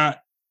 it's not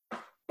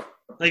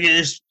like,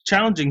 there's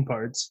challenging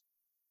parts,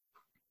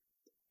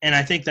 and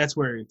I think that's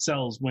where it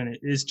excels, when it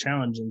is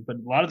challenging. But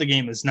a lot of the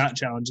game is not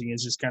challenging;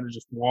 it's just kind of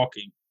just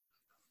walking,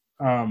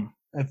 and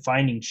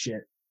finding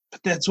shit.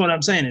 But that's what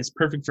I'm saying. It's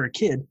perfect for a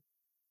kid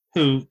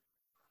who,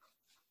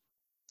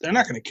 they're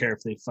not going to care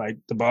if they fight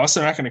the boss.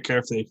 They're not going to care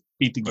if they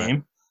beat the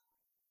game.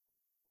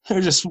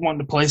 They're just wanting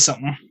to play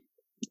something.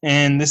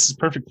 And this is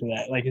perfect for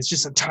that. Like, it's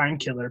just a time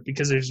killer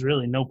because there's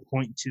really no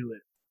point to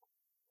it.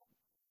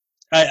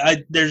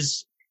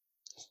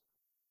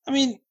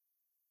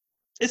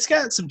 It's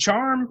got some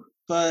charm,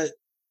 but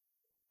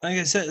like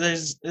I said,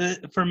 there's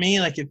for me,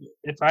 like,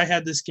 if I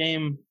had this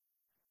game,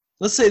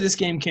 let's say this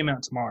game came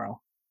out tomorrow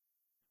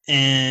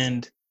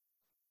and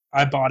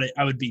I bought it,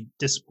 I would be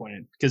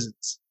disappointed because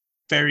it's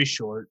very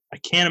short. I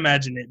can't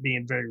imagine it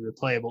being very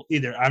replayable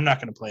either. I'm not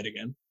going to play it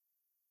again.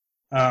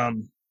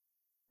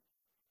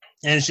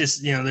 And it's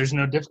just, there's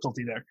no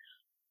difficulty there.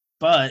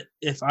 But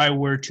if I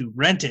were to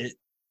rent it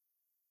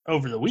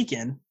over the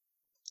weekend,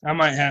 I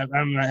might have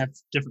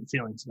different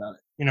feelings about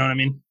it. You know what I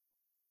mean?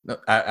 No,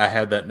 I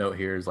have that note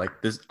here. Is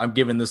like this. I'm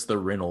giving this the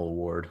rental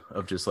award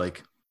of just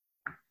like,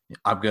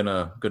 I'm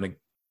gonna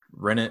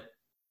rent it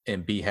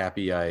and be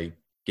happy I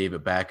gave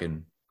it back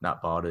and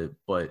not bought it.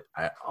 But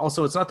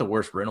it's not the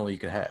worst rental you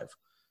could have.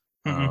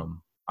 Mm-hmm.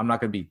 I'm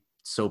not gonna be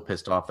so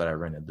pissed off that I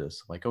rented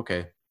this. Like,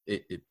 okay,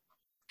 it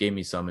gave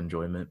me some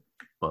enjoyment,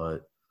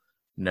 but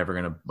never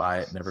gonna buy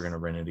it, never gonna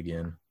rent it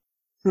again.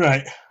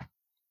 Right.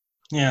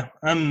 Yeah,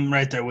 I'm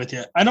right there with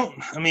you. I don't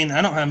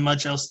have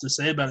much else to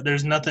say about it.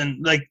 There's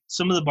nothing like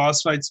some of the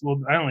boss fights.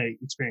 Well, I only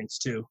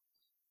experienced 2.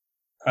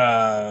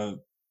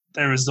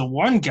 There was the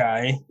one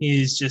guy.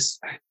 He's just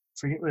I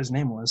forget what his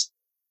name was,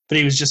 but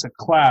he was just a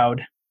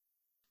cloud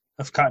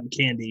of cotton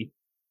candy,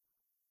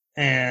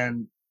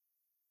 and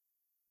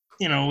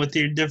with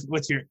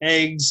your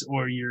eggs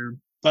or your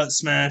butt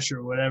smash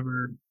or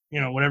whatever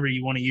whatever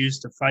you want to use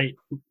to fight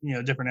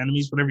different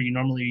enemies, whatever you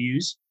normally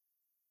use.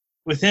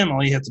 With him,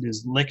 all you have to do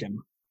is lick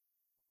him,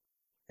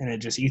 and it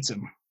just eats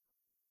him.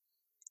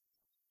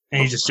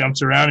 And he just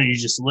jumps around, and you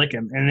just lick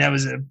him. And that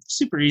was a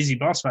super easy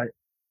boss fight.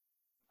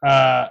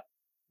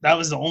 That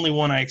was the only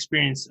one I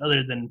experienced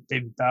other than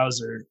Baby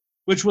Bowser,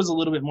 which was a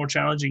little bit more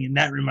challenging, and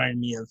that reminded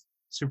me of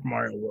Super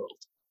Mario World.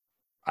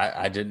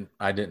 I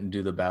didn't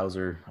do the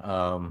Bowser.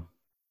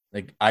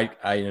 I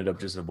ended up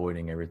just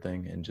avoiding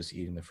everything and just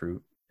eating the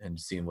fruit and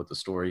seeing what the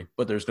story.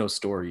 But there's no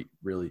story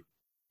really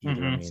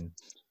either. Mm-hmm.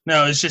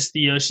 No, it's just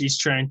the Yoshi's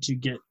trying to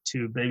get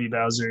to Baby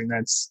Bowser, and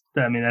that's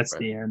right.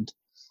 The end.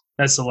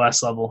 That's the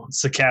last level.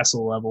 It's the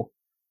castle level.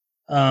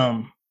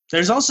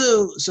 There's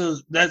also, so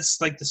that's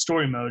like the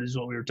story mode is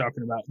what we were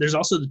talking about. There's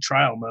also the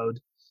trial mode,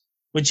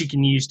 which you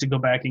can use to go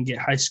back and get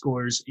high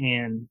scores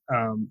and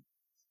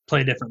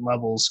play different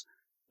levels.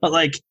 But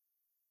like,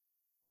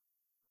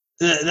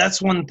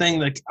 that's one thing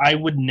like I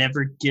would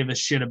never give a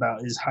shit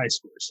about is high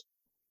scores.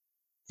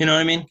 You know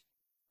what I mean?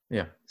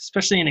 Yeah.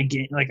 Especially in a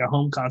game like a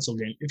home console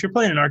game. If you're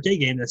playing an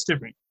arcade game, that's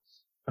different.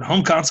 But a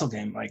home console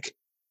game, like,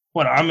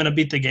 what? I'm gonna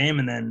beat the game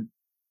and then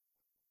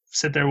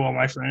sit there while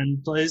my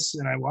friend plays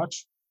and I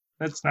watch.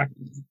 That's not.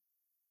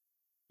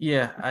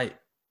 Yeah,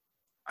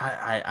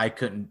 I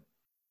couldn't.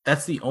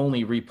 That's the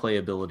only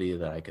replayability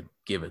that I could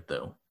give it,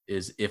 though,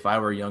 is if I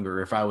were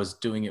younger, if I was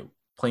playing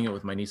it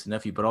with my niece and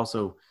nephew. But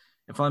also,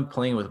 if I'm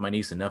playing with my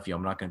niece and nephew,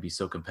 I'm not going to be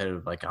so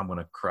competitive. Like, I'm going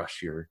to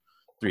crush your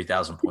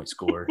 3,000 point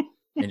score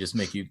and just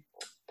make you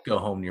go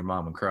home to your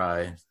mom and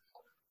cry.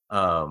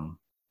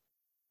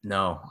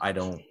 No, I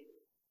don't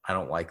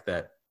like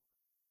that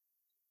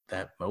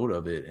mode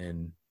of it.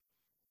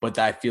 But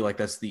I feel like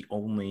that's the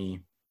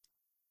only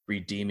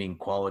redeeming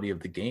quality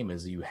of the game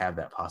is you have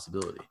that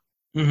possibility.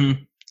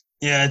 Mm-hmm.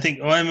 Yeah, I think.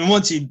 Well, I mean,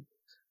 once you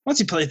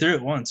play through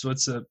it once,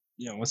 what's the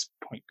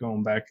point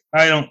going back?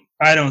 I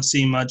don't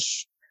see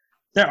much.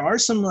 There are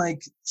some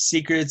like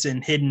secrets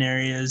and hidden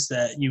areas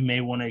that you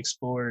may want to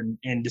explore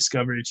and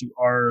discover if you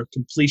are a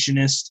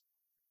completionist.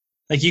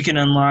 Like you can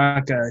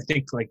unlock, I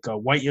think, like a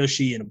white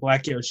Yoshi and a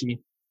black Yoshi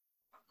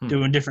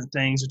doing different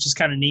things, which is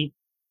kind of neat.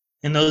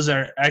 And those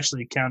are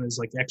actually count as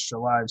like extra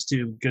lives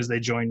too because they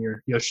join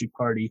your Yoshi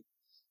party.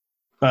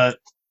 But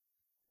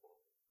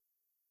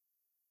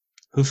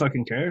who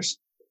fucking cares?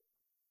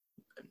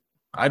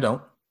 I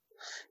don't.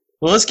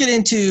 Well, let's get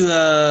into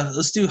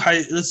let's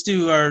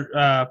do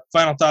our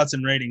final thoughts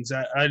and ratings.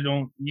 I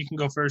don't. You can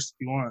go first if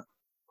you want.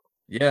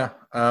 Yeah.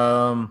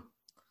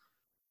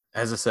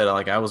 As I said,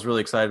 like I was really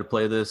excited to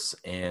play this,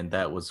 and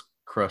that was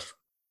crushed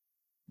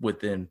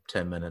within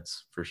 10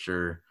 minutes for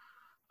sure.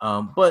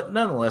 But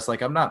nonetheless,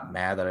 like I'm not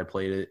mad that I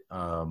played it.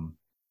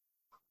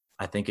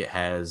 I think it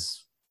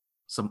has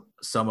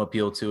some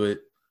appeal to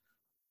it.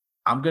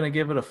 I'm gonna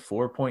give it a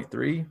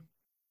 4.3,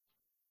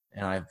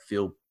 and I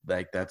feel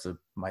like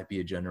might be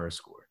a generous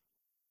score.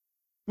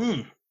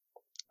 Yeah,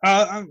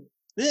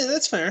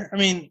 that's fair. I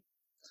mean,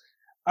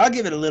 I'll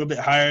give it a little bit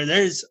higher.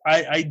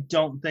 I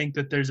don't think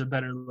that there's a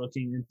better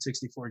looking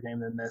N64 game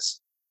than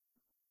this.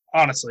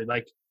 Honestly,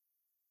 like,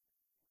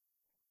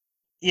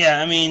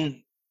 yeah, I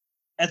mean,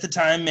 at the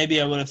time,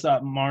 maybe I would have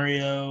thought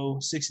Mario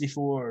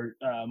 64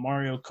 or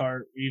Mario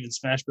Kart or even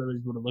Smash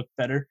Brothers would have looked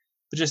better.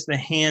 But just the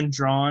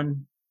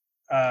hand-drawn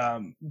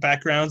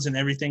backgrounds and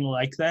everything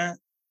like that,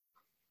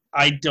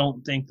 I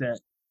don't think that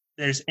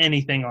there's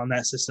anything on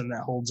that system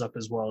that holds up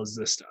as well as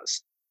this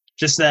does.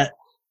 Just that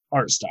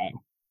art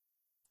style.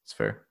 It's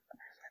fair.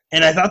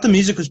 And I thought the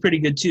music was pretty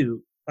good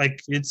too.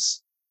 Like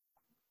it's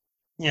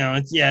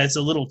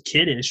a little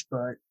kiddish,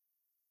 but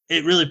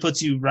it really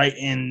puts you right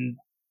in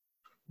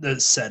the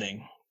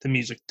setting. The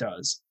music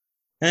does.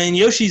 And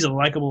Yoshi's a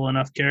likable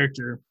enough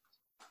character.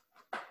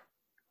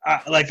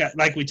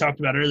 Like we talked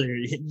about earlier,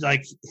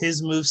 like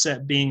his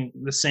moveset being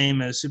the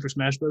same as Super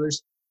Smash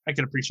Brothers, I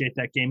could appreciate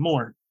that game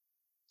more.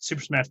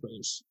 Super Smash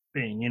Brothers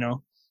being,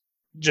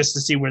 just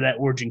to see where that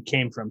origin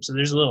came from. So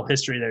there's a little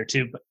history there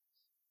too. But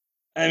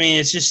I mean,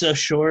 it's just so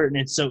short and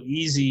it's so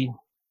easy,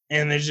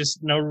 and there's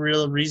just no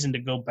real reason to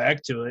go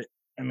back to it.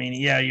 I mean,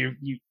 yeah, you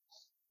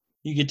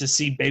get to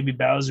see Baby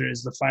Bowser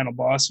as the final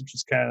boss, which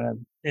is kind of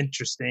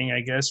interesting,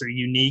 I guess, or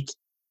unique,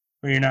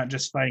 where you're not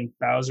just fighting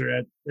Bowser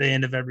at the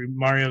end of every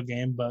Mario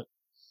game. But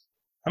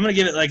I'm going to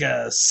give it like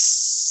a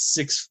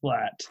 6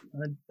 flat.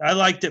 I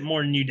liked it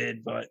more than you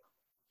did, but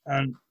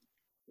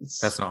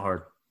That's not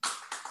hard.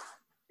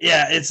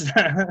 Yeah, it's.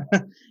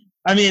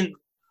 I mean,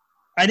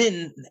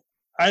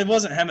 I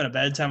wasn't having a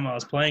bad time while I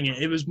was playing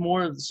it. It was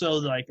more so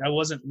like I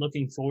wasn't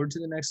looking forward to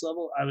the next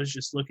level. I was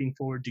just looking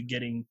forward to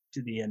getting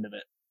to the end of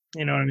it.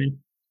 You know what I mean?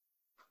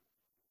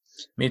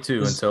 Me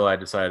too, until I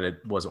decided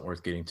it wasn't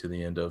worth getting to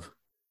the end of.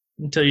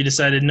 Until you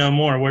decided no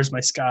more. Where's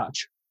my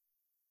scotch?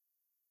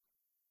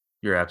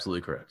 You're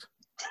absolutely correct.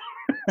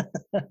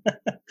 All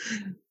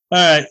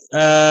right.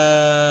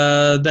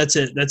 That's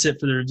it. That's it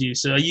for the review.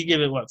 So you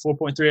give it what?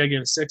 4.3. I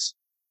give it 6.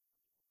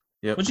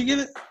 Yep. What'd you give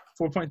it?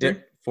 4.3.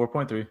 Yep.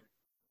 4.3.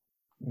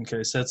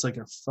 Okay, so that's like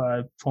a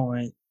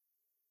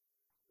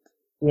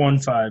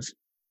 5.15.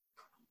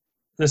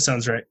 That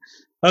sounds right.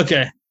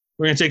 Okay,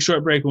 we're gonna take a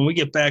short break. When we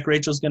get back,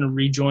 Rachel's gonna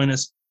rejoin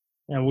us,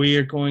 and we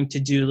are going to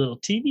do a little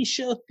TV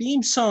show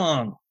theme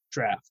song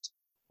draft.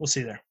 We'll see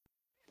you there.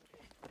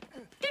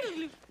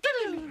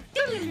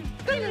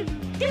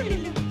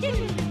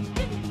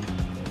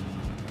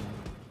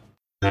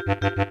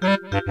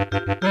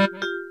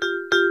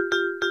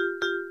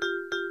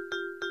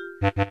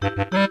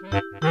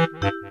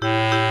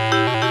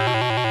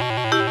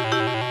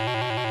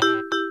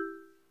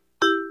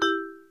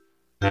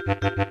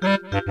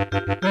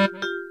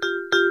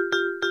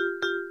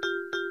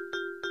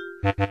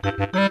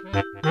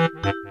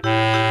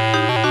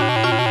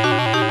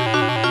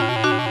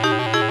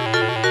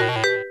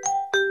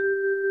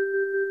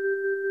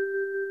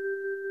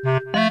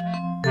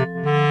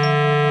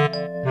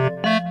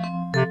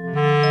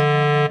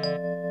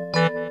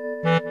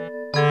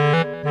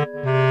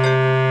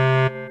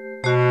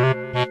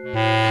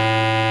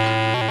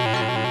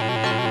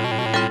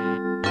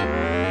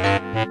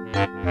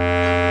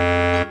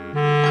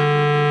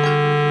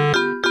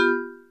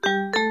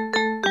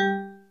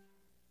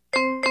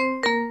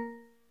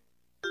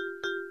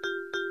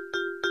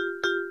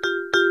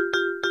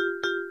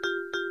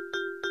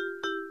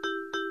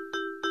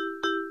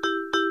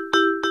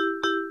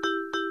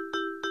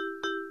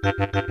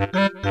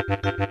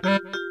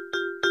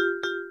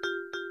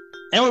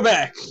 And we're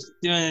back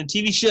doing a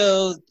TV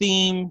show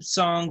theme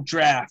song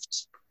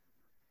draft.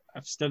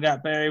 I've still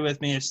got Barry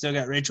with me. I've still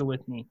got Rachel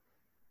with me.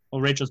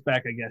 Well, Rachel's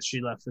back, I guess.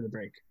 She left for the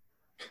break.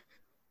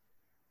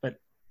 But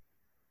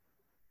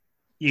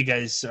you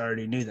guys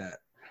already knew that.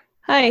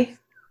 Hi.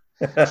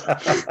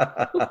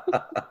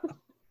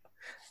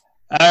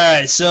 All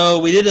right, so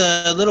we did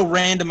a little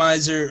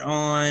randomizer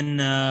on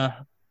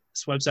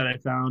this website I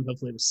found.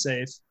 Hopefully it was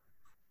safe.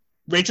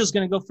 Rachel's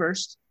going to go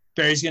first.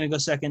 Barry's going to go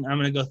second. I'm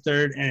going to go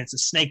third, and it's a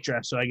snake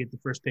draft, so I get the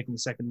first pick in the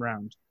second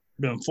round.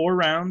 We're doing 4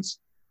 rounds.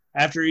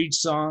 After each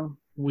song,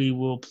 we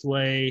will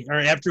play – or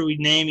after we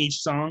name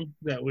each song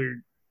that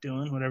we're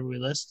doing, whatever we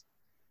list,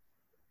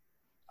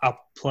 I'll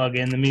plug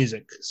in the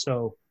music.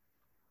 So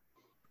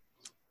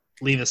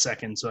leave a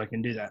second so I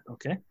can do that,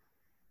 okay?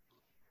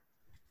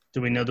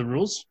 Do we know the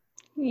rules?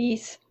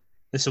 Yes.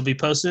 This will be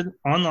posted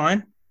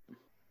online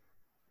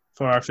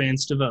for our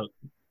fans to vote.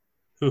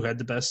 Who had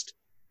the best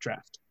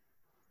draft?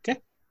 Okay?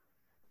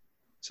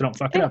 So don't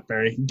fuck it up,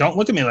 Barry. Don't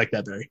look at me like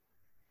that, Barry.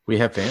 We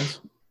have fans.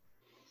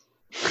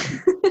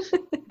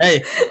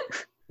 Hey.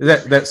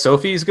 Is that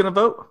Sophie's going to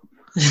vote?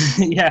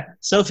 Yeah,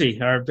 Sophie,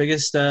 our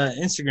biggest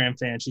Instagram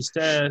fan. She's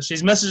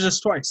messaged us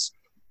twice.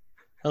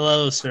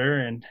 Hello, sir,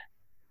 and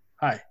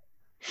hi.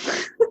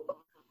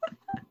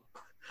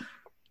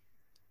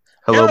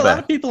 Hello, got a back. lot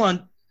of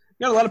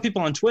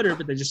people on Twitter,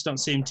 but they just don't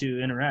seem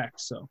to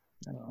interact. So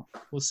I don't know.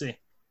 We'll see. I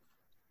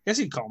guess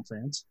you can call them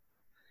fans.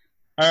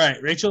 All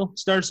right, Rachel,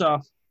 start us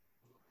off.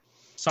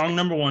 Song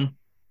number 1.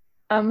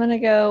 I'm going to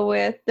go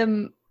with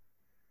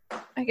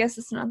I guess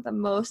it's not the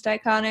most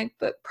iconic,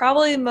 but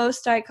probably the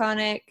most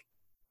iconic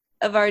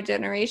of our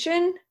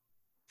generation,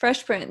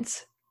 Fresh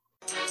Prince.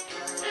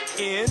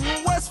 In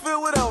West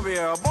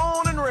Philadelphia,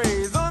 born and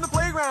raised on the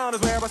playground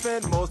is where I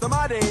spent most of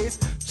my days.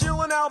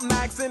 Chilling out,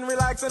 maxing,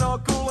 relaxing, all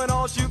cool and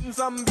all shooting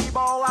some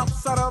b-ball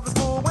outside of the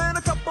school. When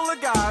a couple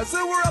of guys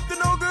who were up to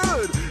no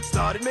good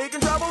started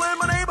making trouble in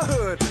my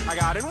neighborhood. I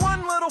got in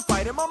one little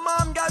fight and my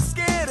mom got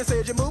scared and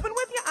said, "You're moving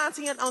with your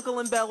auntie and uncle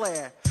in Bel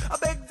Air." I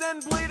begged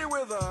and pleaded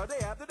with her day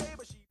after day,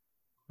 but she...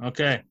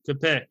 Okay,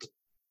 good pick.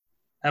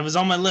 That was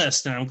on my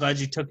list, and I'm glad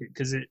you took it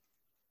because if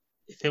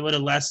it would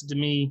have lasted to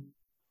me,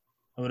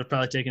 I would have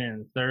probably taken it in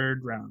the 3rd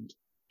round.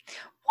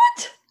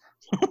 What?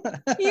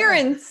 You're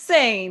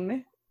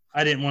insane.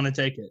 I didn't want to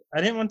take it.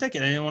 I didn't want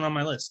it on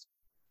my list.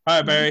 All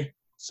right, Barry.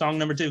 Song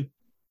number 2.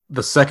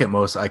 The second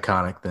most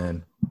iconic,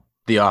 then,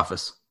 The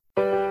Office.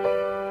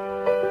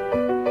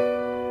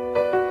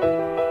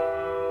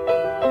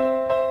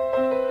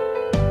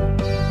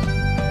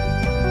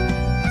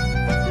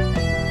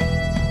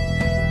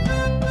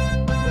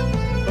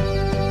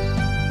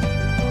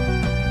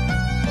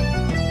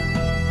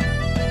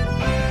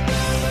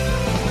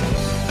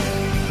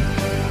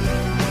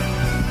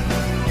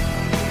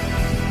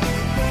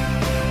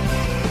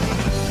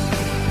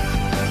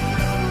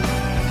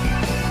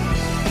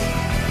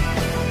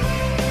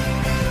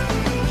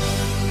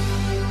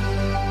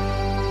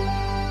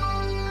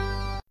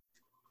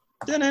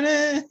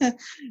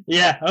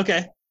 Yeah,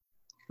 okay.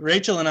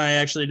 Rachel and I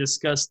actually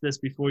discussed this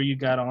before you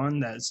got on,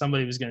 that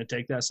somebody was going to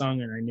take that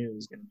song, and I knew it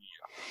was going to be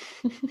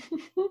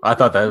you. I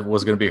thought that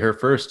was going to be her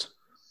first.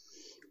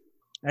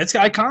 It's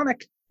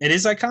iconic. It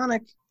is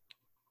iconic.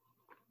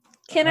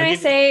 Can I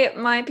say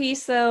my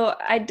piece, though?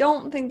 I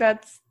don't think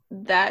that's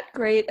that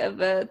great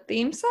of a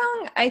theme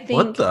song. I think.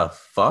 What the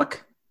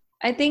fuck?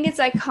 I think it's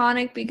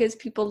iconic because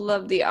people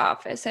love The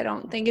Office. I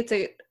don't think it's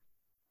a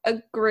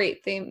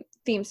great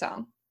theme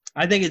song.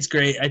 I think it's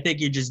great. I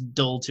think you're just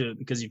dull to it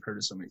because you've heard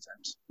it so many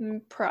times.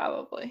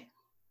 Probably.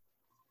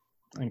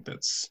 I think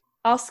that's...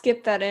 I'll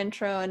skip that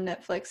intro on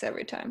Netflix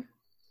every time.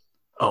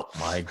 Oh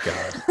my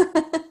god.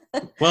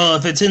 Well,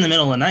 if it's in the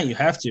middle of the night, you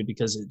have to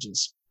because it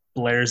just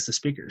blares the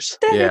speakers.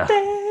 Yeah.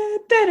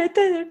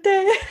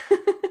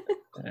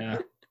 Yeah.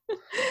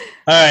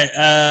 All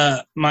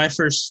right. My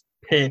first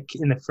pick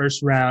in the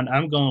first round,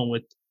 I'm going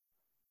with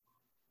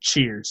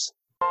Cheers.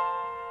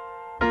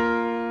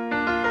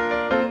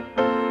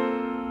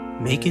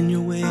 Making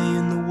your way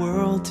in the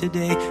world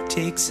today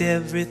takes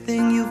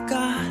everything you've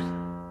got.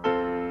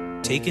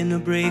 Taking a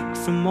break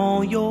from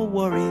all your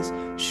worries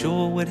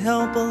sure would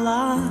help a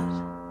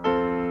lot.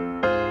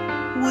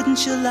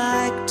 Wouldn't you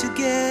like to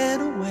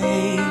get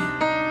away?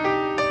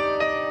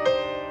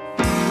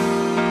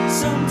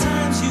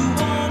 Sometimes you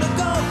wanna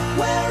go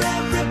where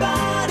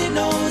everybody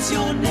knows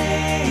your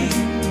name,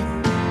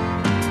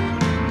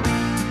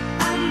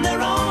 and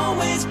they're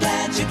always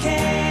glad you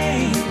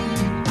came.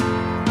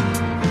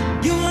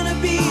 You wanna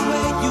be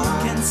where you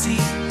can see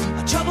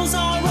our troubles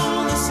are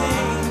all the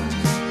same.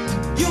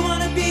 You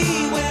wanna be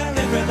where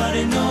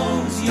everybody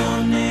knows your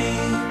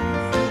name.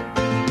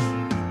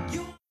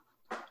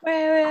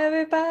 Where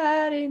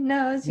everybody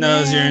knows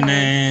your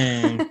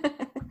name.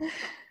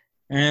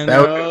 And That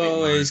would they're be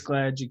always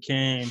glad you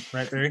came.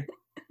 Right, Barry?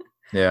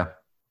 Yeah.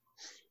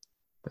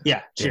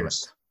 Yeah, Damn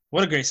Cheers. it.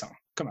 What a great song.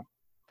 Come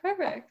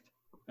Perfect.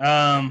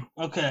 on.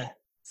 Okay.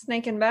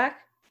 Snaking back.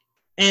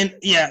 And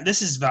yeah,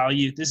 this is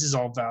value. This is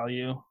all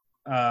value.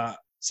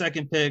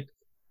 Second pick,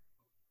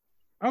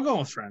 I'll go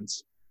with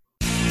Friends.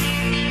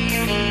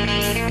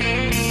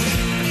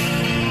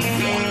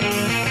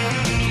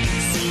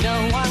 No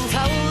one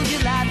told you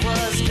life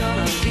was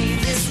gonna be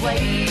this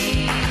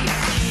way.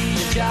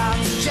 Your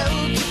job's a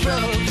joke you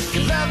broke,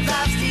 your love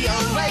life's the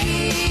old way.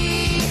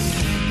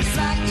 It's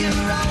like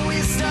you're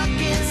always stuck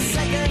in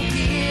second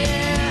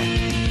gear.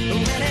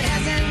 When it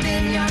hasn't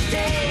been your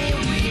day,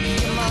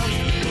 week, your month,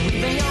 or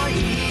even your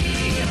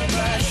year.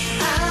 But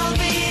I'll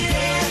be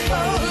there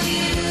for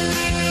you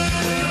when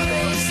the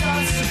rain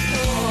starts to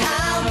pour.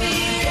 I'll be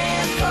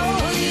there for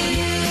you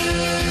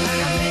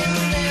like I've been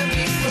there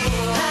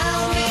before.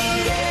 I'll be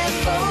there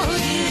for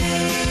you,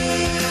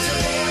 so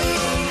there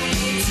for me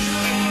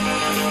too.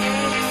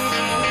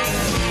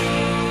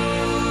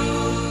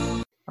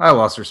 I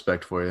lost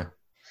respect for you.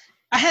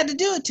 I had to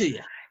do it to you.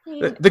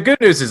 The good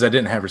news is I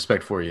didn't have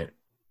respect for you.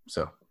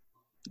 So,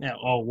 Yeah.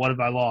 Oh, what have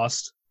I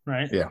lost?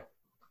 Right? yeah.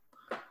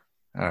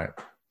 All right.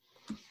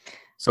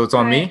 So it's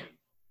on All right. me?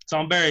 It's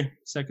on Barry.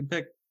 Second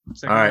pick.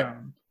 Second All right.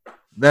 round.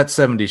 That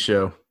 70s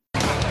show.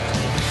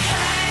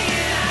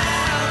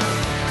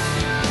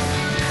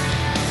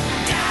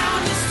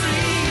 Down the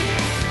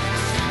street,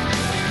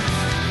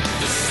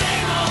 the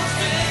same old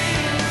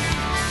thing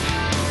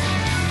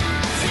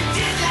we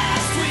did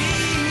last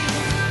week.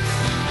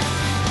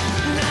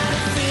 Not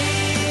a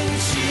thing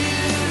to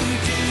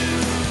do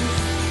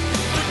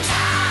but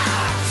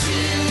talk to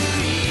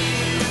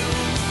you.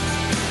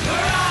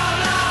 We're all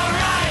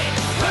alright.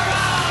 We're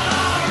all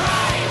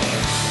alright.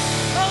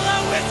 Hello,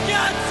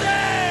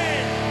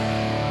 Wisconsin.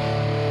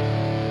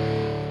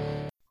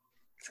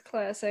 It's a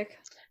classic.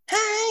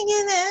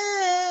 Hanging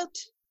out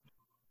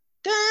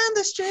down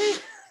the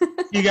street.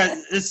 You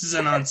guys, this is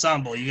an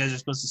ensemble. You guys are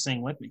supposed to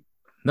sing with me.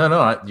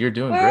 No, you're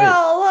doing We're great.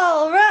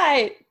 all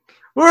right.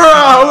 We're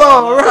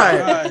all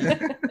right.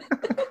 Right.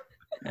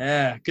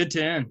 Yeah, good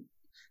tune.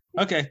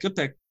 Okay, good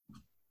pick.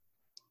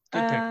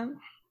 Good pick.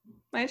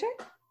 My turn?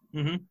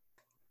 Mm-hmm.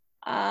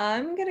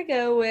 I'm gonna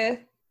go with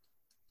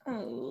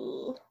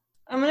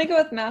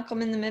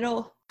Malcolm in the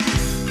Middle.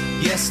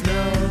 Yes,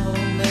 no,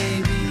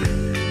 maybe.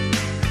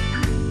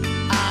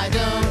 I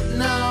don't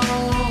know.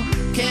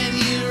 Can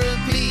you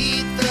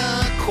repeat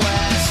the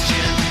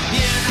question?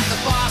 You're not the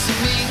boss of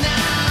me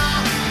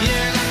now.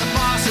 You're not the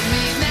boss of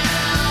me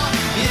now.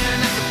 You're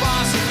not the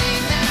boss of me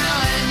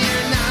now, and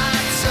you're not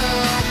so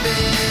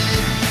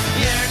big.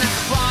 You're not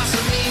the boss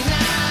of me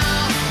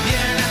now.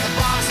 You're not the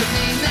boss of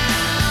me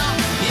now.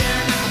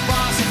 You're not the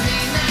boss of me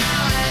now,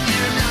 and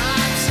you're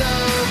not so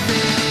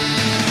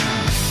big.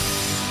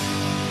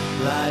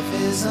 Life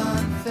is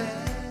unfair.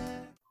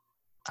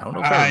 I don't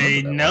know if I I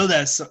remember know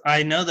that.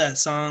 I know that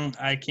song.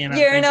 I cannot.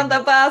 You're think not of the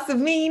it. boss of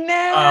me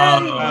now.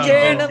 Oh,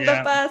 You're not yeah.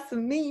 the boss of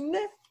me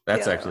now.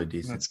 That's Yeah. actually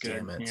decent. That's good.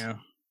 Damn it. Yeah,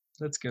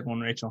 that's a good one,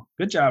 Rachel.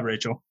 Good job,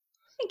 Rachel.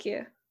 Thank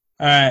you.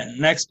 All right,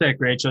 next pick,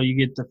 Rachel. You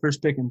get the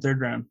first pick in third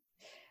round.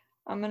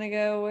 I'm gonna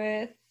go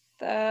with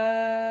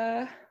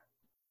The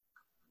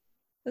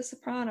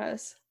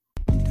Sopranos.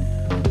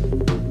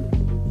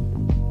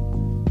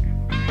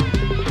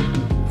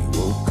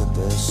 Woke up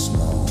this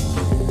morning,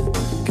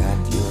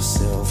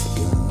 yourself a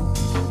gun.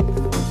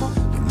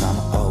 Your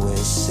mama always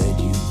said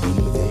you'd be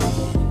the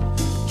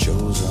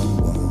chosen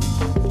one.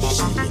 She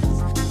said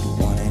you're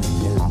one in a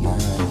million.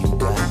 You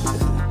got to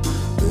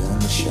burn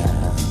the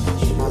shine.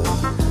 You were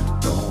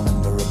born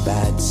under a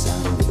bad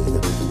sign with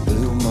a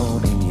blue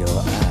moon in your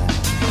eye.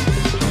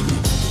 When you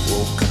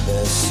woke up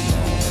this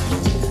morning,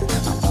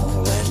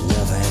 all that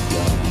love had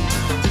gone.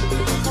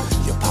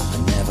 Your papa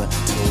never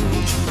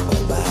told you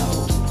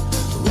about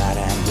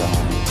right and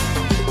wrong.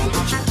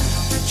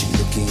 But you're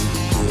looking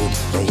good,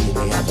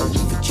 baby. I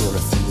believe that you're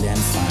feeling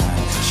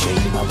fine.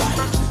 Shade my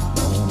body,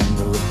 born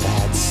under a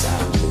bad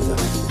sign with a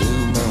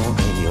blue moon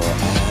in your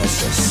eyes.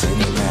 So sing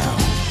it now.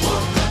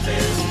 Woke up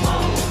this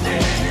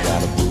morning,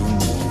 got a blue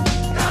moon,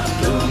 got a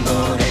blue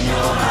moon in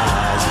your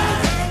eyes.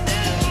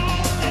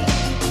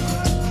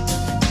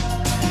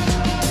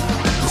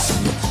 Listen,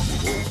 you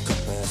woke up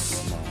this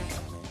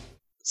morning.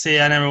 See,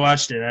 I never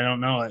watched it. I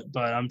don't know it,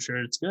 but I'm sure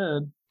it's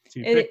good. If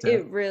you picked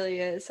It really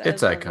is.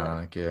 It's love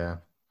iconic, yeah.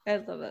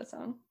 that. I love that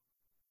song.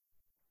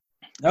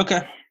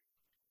 Okay.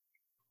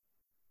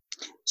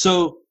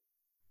 So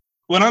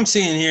what I'm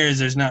seeing here is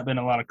there's not been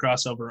a lot of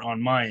crossover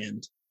on my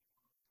end.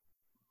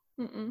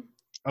 Mm-mm.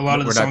 A lot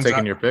of the We're songs not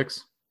taking your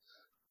picks?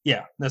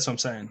 Yeah, that's what I'm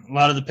saying. A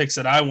lot of the picks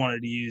that I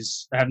wanted to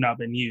use have not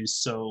been used.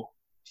 So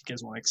if you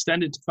guys want to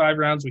extend it to 5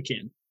 rounds, we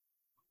can.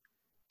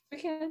 We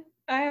can.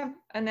 I have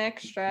an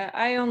extra.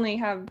 I only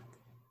have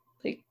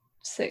like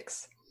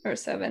 6 or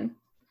 7.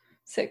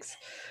 6.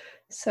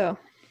 So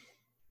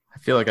I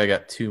feel like I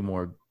got 3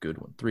 more good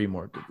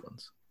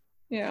ones.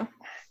 yeah.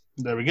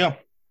 There we go.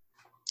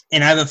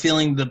 And I have a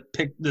feeling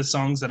the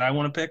songs that I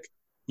want to pick,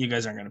 you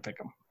guys aren't going to pick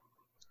them.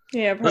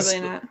 Yeah,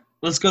 probably not.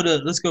 Let's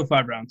go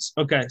 5 rounds.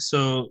 Okay,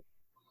 so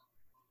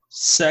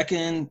this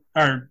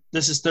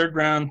is 3rd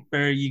round.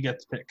 Barry, you get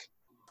the pick.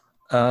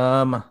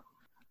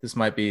 This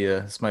might be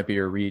a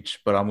reach,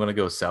 but I'm gonna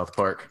go South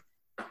Park.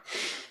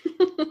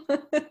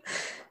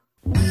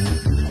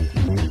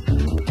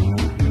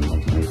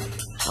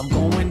 I'm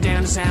going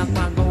down to South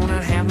Park,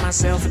 gonna have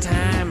myself a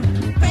time.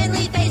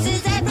 Friendly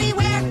faces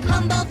everywhere,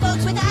 humble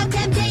folks without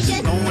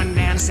temptation. Going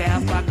down to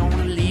South Park,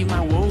 gonna leave my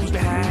woes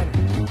behind.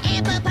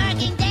 Ample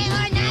parking day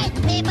or night,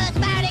 people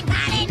spouting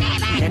potty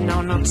neighbor. Heading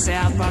on up to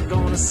South Park,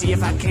 gonna see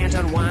if I can't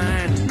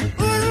unwind.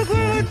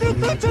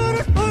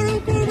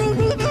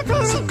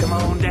 So come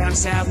on down to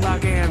South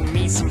Park and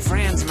meet some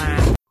friends of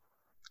mine.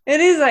 It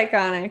is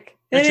iconic.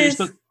 It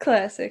Actually, is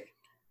classic.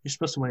 You're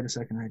supposed to wait a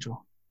second,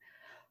 Rachel.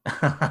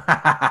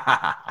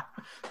 I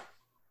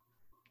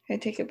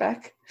take it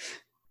back.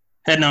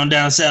 Heading on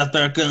down South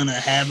Park, gonna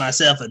have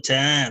myself a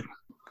time.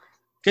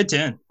 Good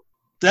tune.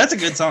 That's a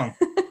good song.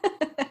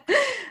 I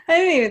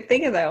didn't even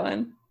think of that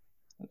one.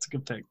 That's a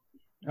good pick.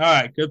 All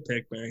right, good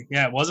pick, Barry.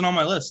 Yeah, it wasn't on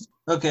my list.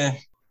 Okay.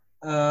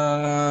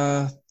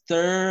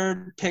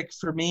 3rd pick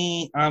for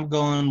me, I'm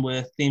going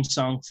with theme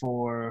song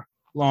for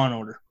Law and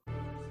Order.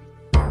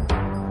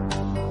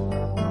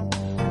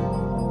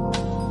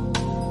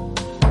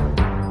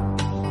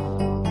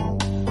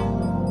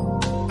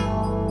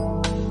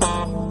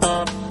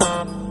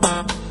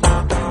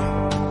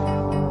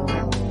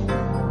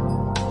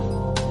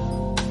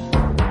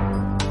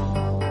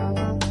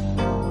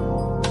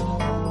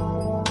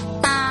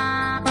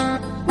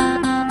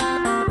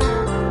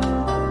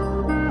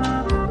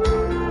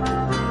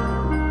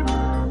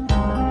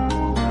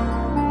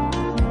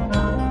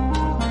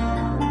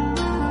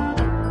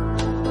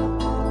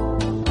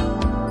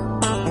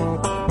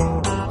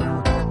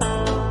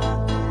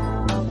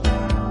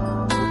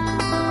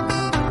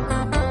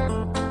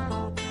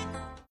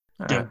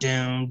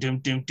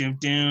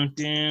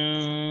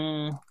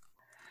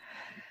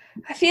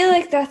 I feel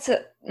like that's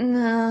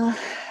no.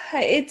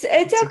 It's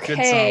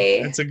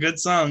okay. It's a good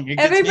song. It gets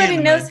me Everybody in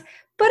the knows, mood.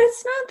 but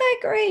it's not that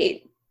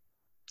great.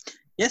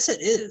 Yes,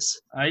 it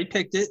is. I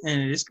picked it,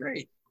 and it is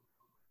great.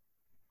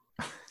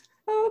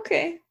 Oh,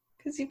 okay,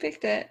 because you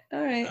picked it.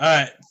 All right.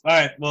 All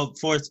right. Well,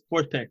 fourth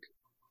pick,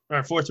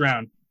 or 4th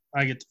round.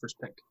 I get the first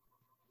pick.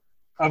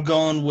 I'm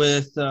going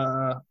with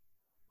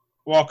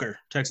Walker,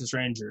 Texas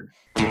Ranger.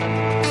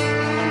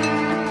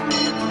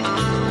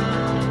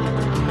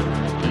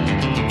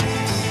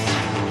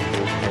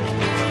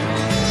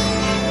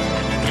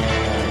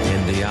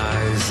 In the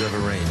eyes of a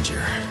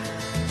ranger,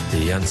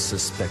 the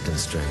unsuspecting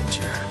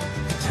stranger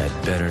had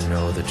better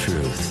know the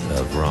truth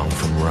of wrong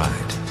from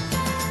right.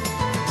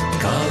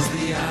 'Cause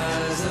the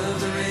eyes of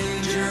the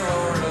ranger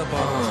are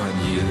upon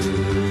you.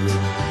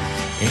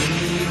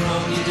 Any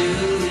wrong you do,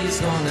 he's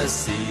gonna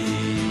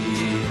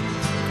see.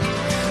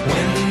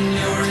 When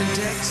you're in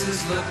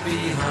Texas, look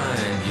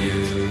behind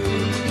you.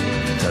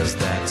 'Cause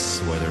that's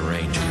where the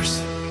ranger's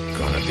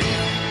gonna be.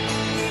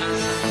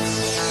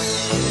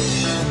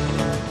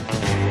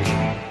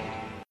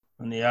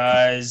 When the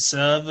eyes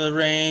of a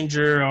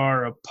ranger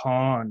are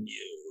upon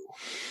you.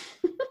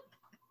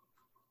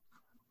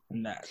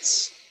 And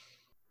that's...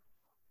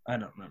 I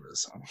don't remember the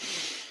song.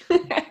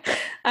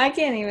 I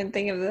can't even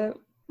think of the.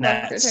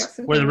 That's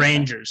where the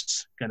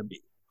Ranger's gonna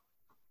be.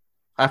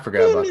 I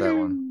forgot about that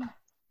one.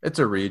 It's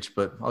a reach,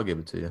 but I'll give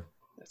it to you.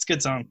 It's a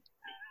good song.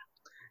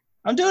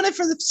 I'm doing it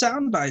for the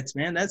sound bites,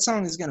 man. That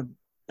song's gonna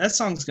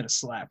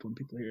slap when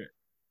people hear it.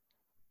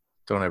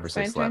 Don't ever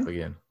say My slap turn?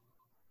 again.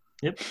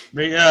 Yep.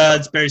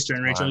 It's Barry's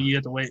turn, Rachel. Fine. You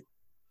have to wait.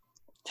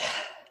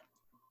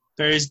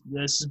 This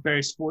is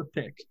Barry's fourth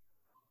pick.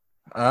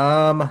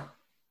 I'm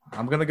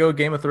gonna go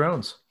Game of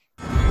Thrones.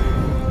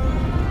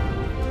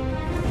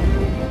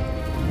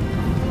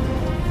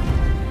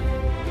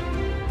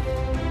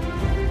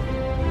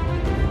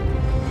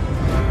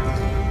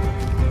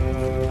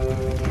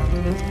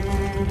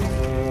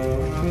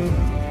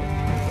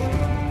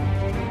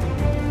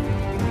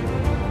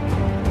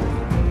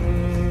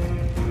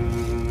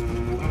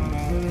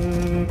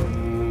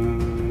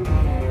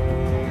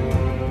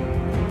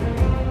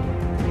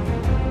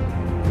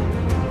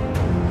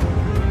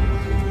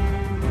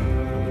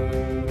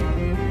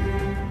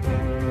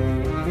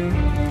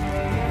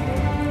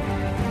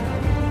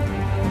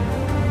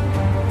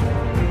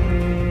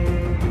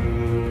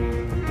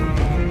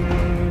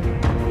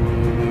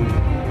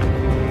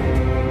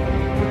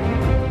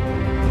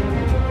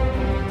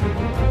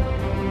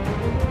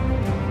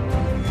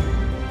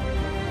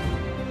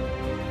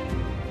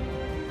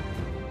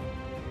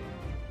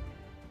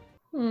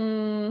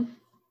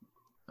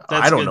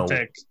 That's I a don't good know.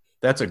 pick.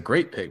 That's a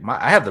great pick.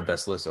 I have the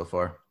best list so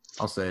far.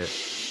 I'll say it.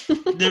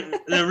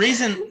 The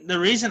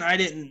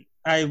reason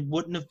I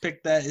wouldn't have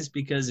picked that is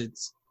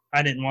because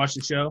I didn't watch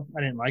the show.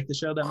 I didn't like the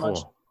show that much.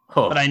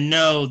 Oh. But I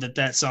know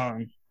that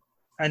song.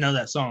 I know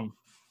that song.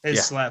 It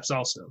Yeah. slaps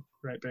also,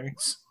 right, Barry?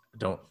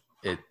 Don't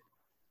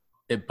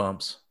it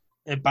bumps.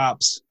 It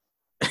bops.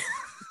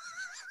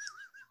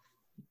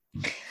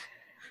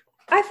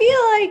 I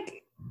feel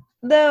like,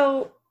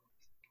 though,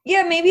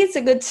 yeah, maybe it's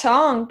a good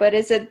song, but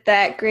is it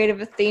that great of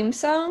a theme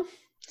song?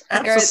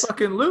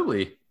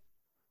 Absolutely.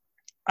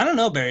 I don't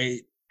know,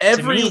 Barry.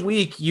 Every me-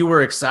 week you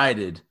were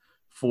excited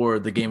for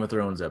the Game of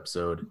Thrones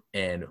episode,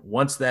 and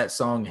once that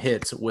song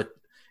hits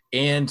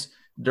and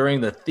during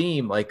the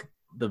theme, like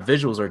the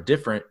visuals are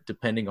different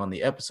depending on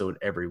the episode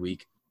every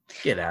week.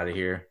 Get out of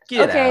here.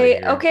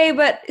 Okay,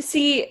 but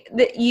see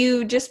that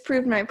you just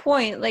proved my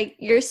point. Like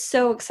you're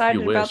so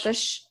excited You about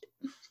wish.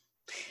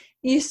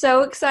 you're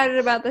so excited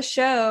about the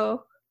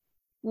show.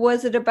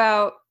 Was it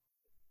about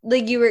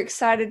like you were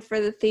excited for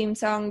the theme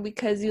song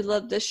because you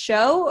loved the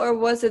show, or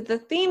was it the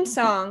theme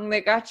song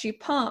that got you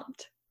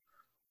pumped?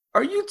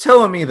 Are you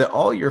telling me that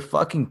all your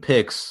fucking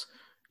picks,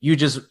 you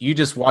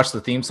just watch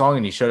the theme song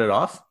and you shut it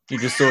off?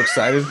 You're just so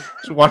excited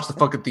to watch the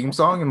fucking theme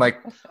song and like,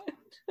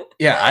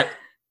 yeah,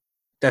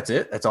 that's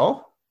it. That's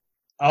all.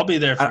 I'll be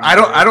there. I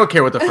don't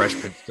care what the Fresh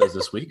Prince does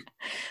this week.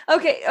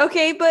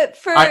 Okay, but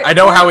I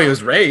know how he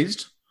was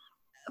raised.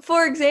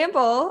 For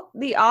example,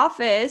 The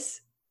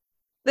Office,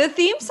 the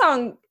theme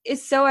song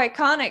is so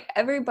iconic.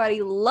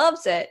 Everybody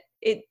loves it.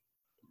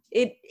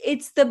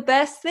 It's the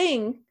best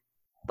thing,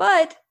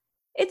 but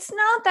it's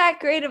not that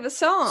great of a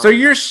song. So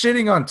you're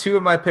shitting on two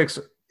of my picks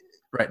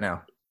right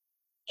now.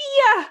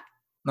 Yeah.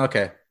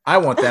 Okay. I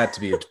want that to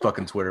be a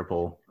fucking Twitter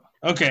poll.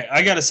 Okay,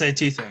 I gotta say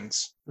two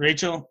things.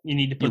 Rachel, you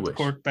need to put the wish.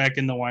 cork back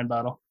in the wine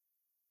bottle.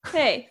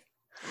 Hey.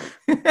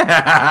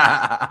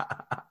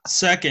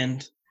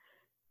 Second,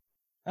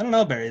 I don't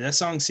know, Barry. That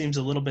song seems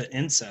a little bit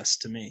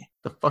incest to me.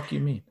 The fuck you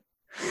mean?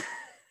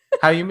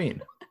 How you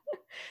mean?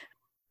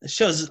 The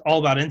show's all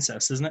about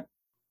incest, isn't it?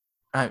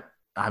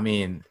 I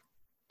mean,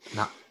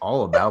 not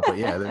all about, but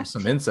yeah, there's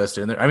some incest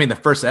in there. I mean, the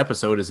first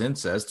episode is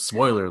incest.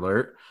 Spoiler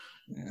alert.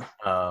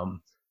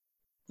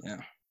 Yeah.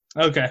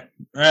 Okay.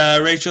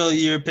 Rachel,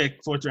 your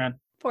pick, fourth round.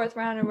 Fourth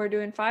round, and we're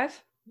doing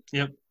 5?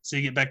 Yep. So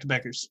you get back to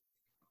Beckers.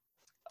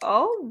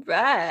 All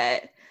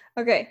right.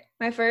 Okay,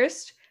 my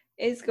first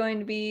is going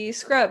to be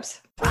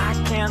Scrubs. I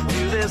can't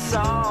do this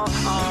all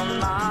on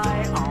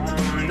my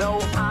own. No,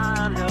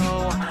 I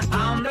know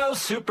I'm no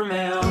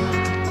Superman.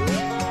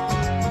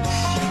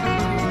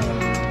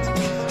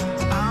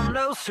 I'm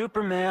no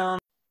Superman.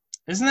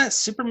 Isn't that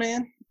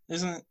Superman?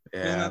 Isn't it?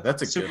 Yeah,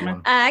 that's a good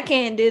one. I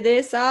can't do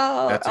this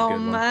all That's a good on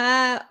one.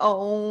 my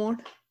own.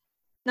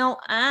 No,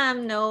 I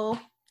no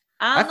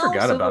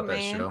forgot about that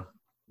Superman. show.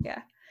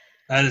 Yeah,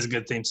 That is a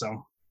good theme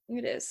song.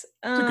 it is.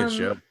 It's a good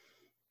show.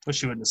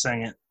 Wish you wouldn't have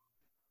sang it.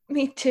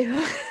 Me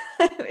too.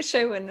 I wish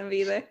I wouldn't have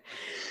either.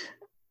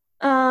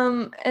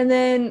 And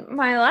then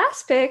my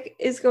last pick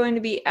is going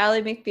to be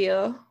Ally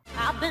McBeal.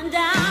 I've been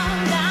down,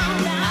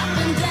 down, down, I've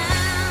been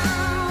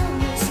down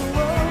this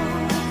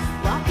road,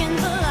 walking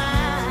the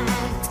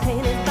lines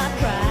painted by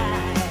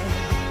pride.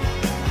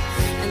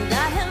 And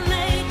I have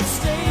made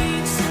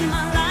mistakes in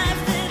my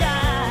life that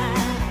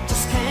I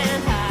just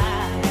can't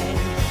hide.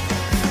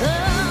 Oh,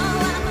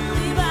 I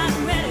believe I'm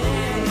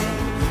ready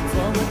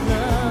for what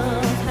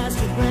love has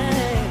to bring.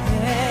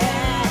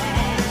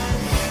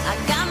 I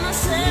got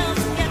myself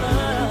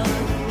together,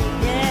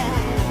 yeah.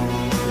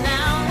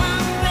 Now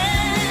I'm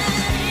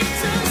ready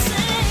to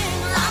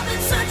sing la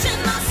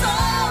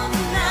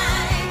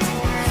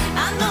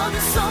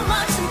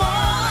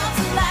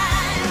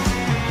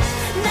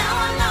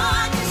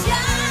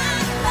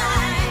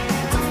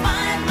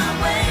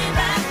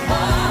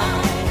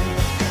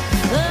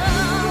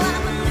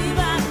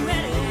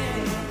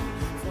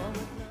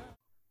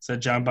that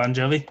John Bon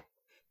Jovi?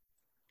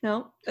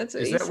 No, that's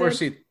what Is you that where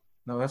said. she?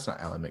 No, that's not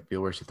Ally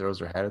McBeal. Where she throws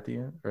her hat at the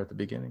end or at the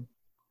beginning?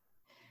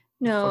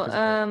 No, fuck is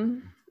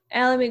that?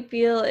 Ally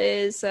McBeal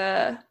is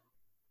well,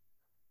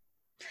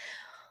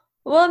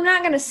 I'm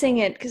not gonna sing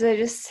it because I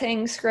just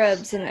sang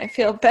Scrubs and I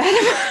feel bad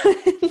about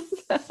it.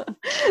 So.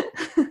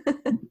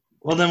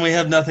 Well, then we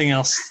have nothing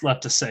else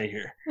left to say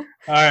here.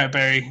 All right,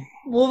 Barry.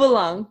 Move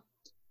along.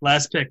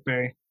 Last pick,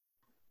 Barry.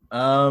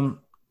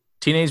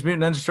 Teenage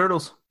Mutant Ninja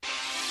Turtles.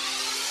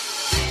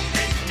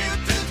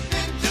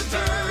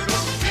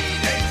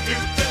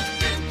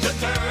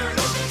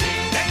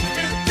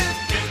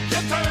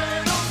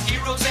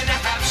 Heroes in a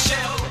half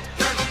shell,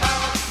 turtle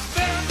power.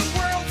 They're the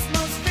world's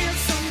most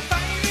fearsome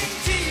fighting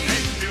team.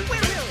 We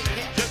really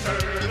get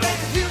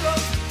they're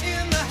heroes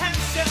in the half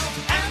shell,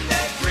 and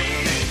they're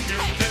green.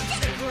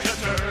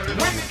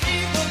 When the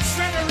evil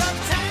shredder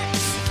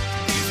attacks,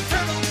 these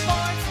turtle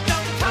boys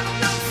don't cut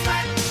no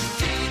slack.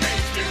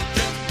 Teenage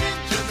Mutant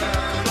Ninja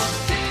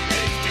Turtles.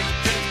 Teenage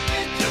Mutant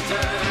Ninja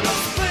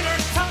Turtles. Splinter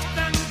taught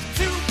them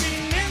to be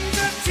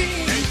ninja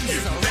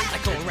teens. So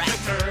radical rat.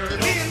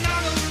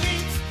 Leonardo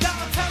leads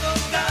Donatello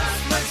does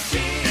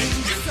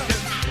machines.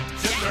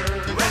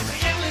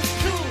 Raphael is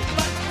cool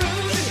but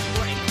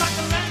rude.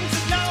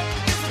 Michelangelo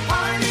is a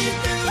party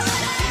dude.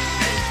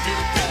 Teenage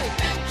Mutant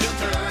Ninja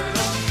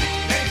Turtles.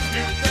 Teenage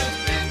Mutant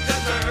Ninja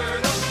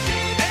Turtles.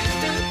 Teenage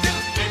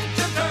Mutant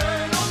Ninja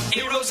Turtles.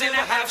 Heroes in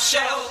a half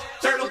shell.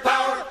 Turtle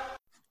power.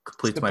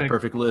 Completes Good my pick.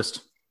 perfect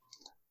list.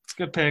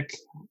 Good pick.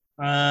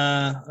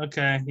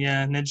 Okay,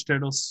 yeah, Ninja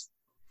Turtles.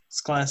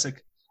 It's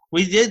classic.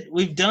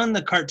 We've done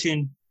the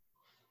cartoon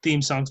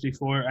theme songs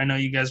before. I know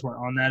you guys weren't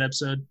on that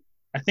episode.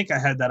 I think I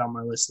had that on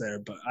my list there,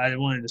 but I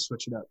wanted to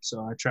switch it up,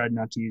 so I tried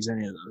not to use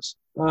any of those.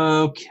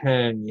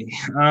 Okay.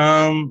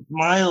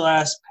 My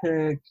last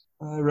pick,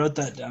 I wrote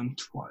that down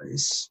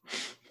twice.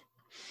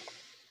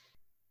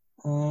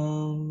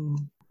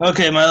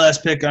 Okay, my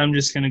last pick, I'm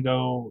just going to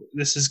go,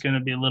 this is going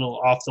to be a little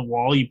off the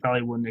wall. You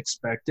probably wouldn't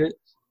expect it.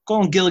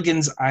 Going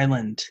Gilligan's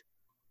Island.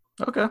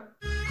 Okay.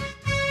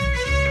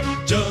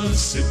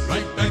 Just sit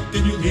right back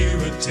and you'll hear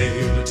a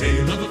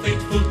tale of a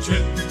fateful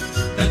trip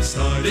that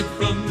started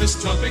from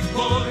this tropic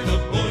point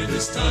aboard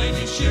this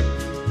tiny ship.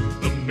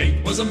 The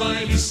mate was a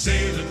mighty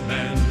sailing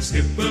man, the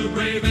skipper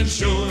brave and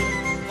sure.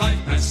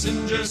 5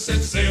 passengers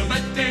set sail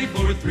that day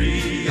for a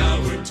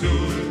 3-hour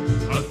tour,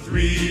 a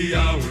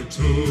 3-hour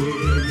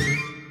tour.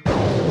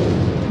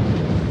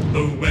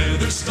 The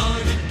weather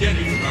started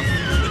getting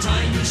rough, the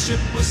tiny ship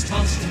was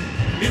tossed.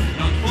 If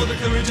not for the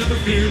courage of the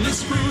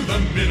fearless crew, the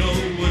minnow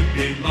would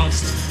be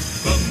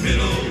lost. The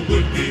minnow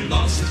would be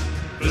lost.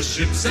 The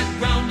ship set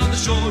ground on the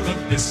shore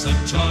of this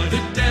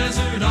uncharted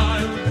desert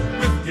isle,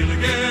 with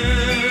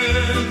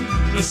Gilligan,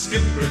 the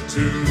skipper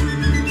too,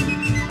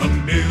 a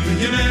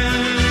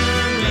millionaire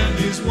and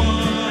his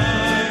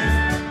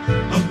wife,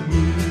 a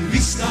movie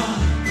star,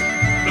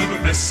 the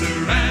professor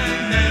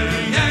and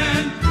Mary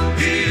Ann,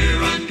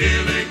 here on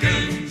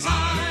Gilligan's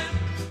Island.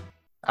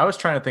 I was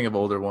trying to think of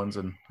older ones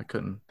and I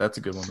couldn't. That's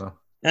a good one though.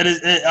 That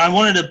is, I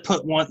wanted to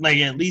put one, like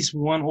at least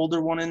one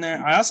older one in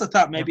there. I also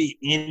thought maybe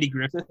Andy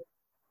Griffith.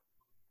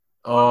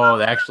 Oh,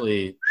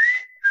 actually,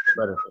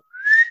 better pick.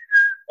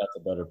 That's a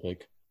better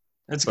pick.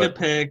 That's a But- good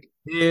pick.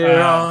 Here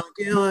on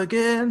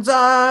Gilligan's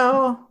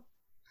Isle.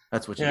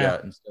 That's what you Yeah.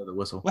 got instead of the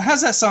whistle. Well,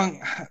 how's that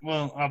song?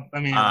 Well, I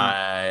mean,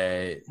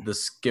 The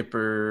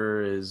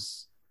skipper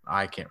is,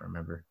 I can't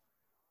remember.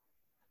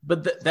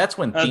 But that's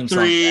when a theme songs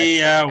actually-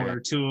 3-hour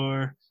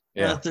tour.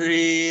 Yeah. A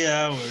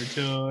 3-hour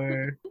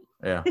tour.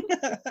 Yeah.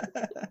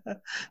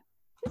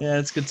 Yeah,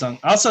 it's a good song.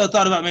 Also, I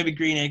thought about maybe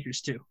Green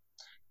Acres too.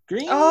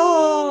 Green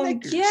Oh,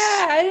 Acres.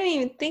 yeah. I didn't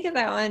even think of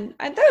that one.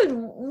 That was a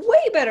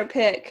way better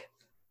pick.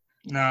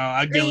 No,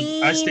 I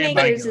Green stand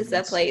by Acres is the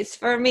Gilligan's. place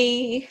for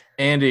me.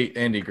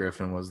 Andy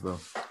Griffin was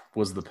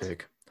the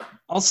pick.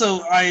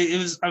 Also,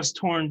 I was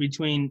torn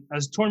between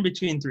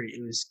 3.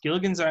 It was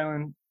Gilligan's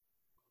Island,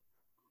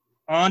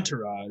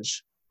 Entourage.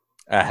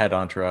 I had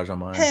Entourage on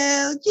mine.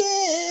 Hell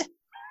yeah.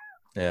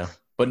 Yeah.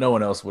 But no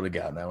one else would have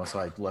gotten that one, so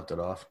I left it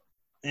off.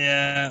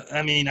 Yeah,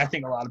 I mean, I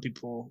think a lot of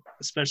people,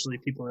 especially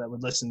people that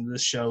would listen to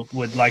this show,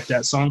 would like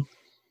that song.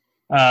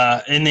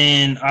 And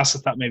then I also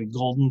thought maybe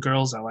Golden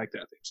Girls. I like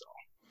that theme song.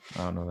 I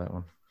don't know that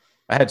one.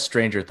 I had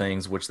Stranger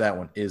Things, which that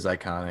one is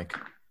iconic.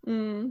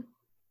 Mm.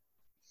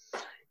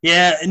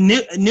 Yeah,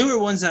 newer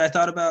ones that I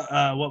thought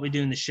about, What We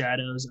Do in the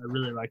Shadows. I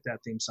really like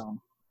that theme song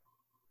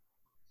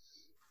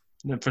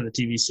for the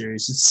TV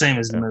series. It's the same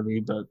as the movie,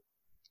 but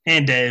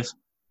and Dave.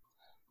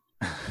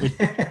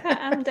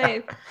 I'm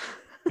Dave.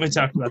 We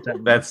talked about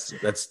that.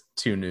 That's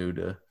too new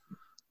to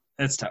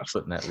That's tough.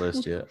 put in that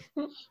list yet.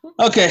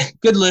 Okay,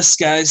 good list,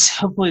 guys.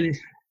 Hopefully,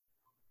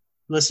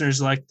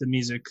 listeners like the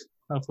music.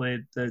 Hopefully,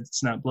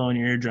 it's not blowing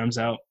your eardrums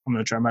out. I'm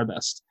going to try my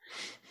best.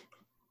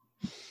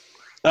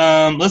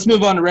 Let's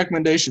move on to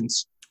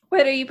recommendations.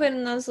 Wait, are you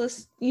putting those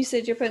lists? You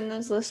said you're putting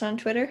those lists on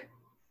Twitter?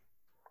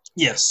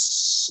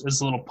 Yes,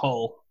 as a little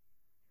poll.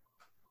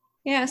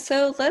 Yeah,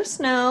 so let us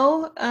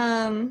know.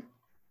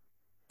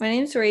 My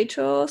name's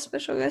Rachel,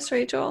 special guest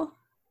Rachel.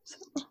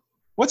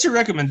 What's your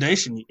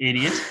recommendation, you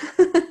idiot?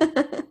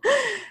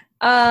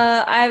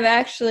 I've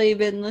actually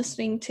been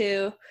listening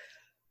to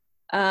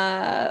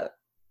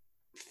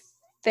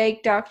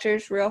Fake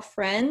Doctors, Real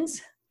Friends.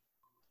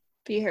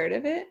 Have you heard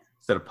of it?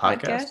 Is that a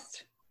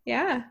podcast?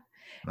 Yeah.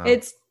 No.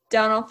 It's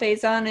Donald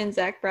Faison and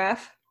Zach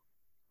Braff.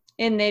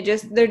 And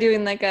they're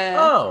doing like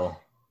a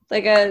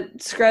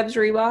Scrubs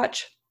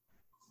rewatch.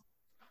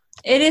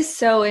 It is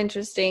so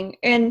interesting.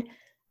 And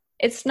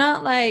it's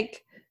not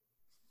like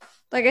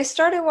I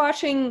started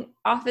watching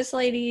Office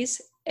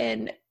Ladies,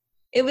 and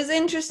it was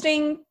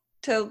interesting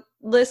to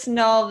listen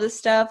to all of the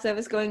stuff that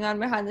was going on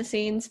behind the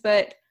scenes,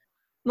 but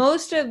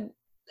most of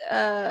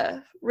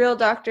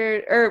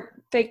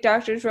Fake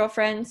Doctors, Real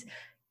Friends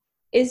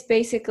is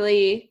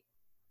basically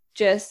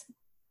just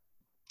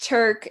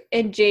Turk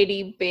and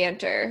JD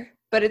banter,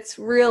 but it's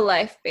real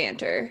life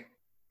banter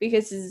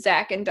because it's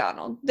Zach and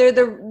Donald. They're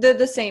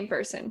the same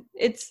person.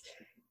 It's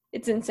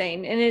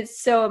insane, and it's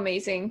so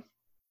amazing.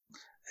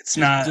 It's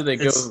not. Do they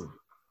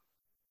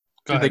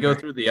go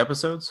through the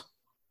episodes?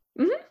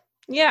 Mm-hmm.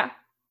 Yeah.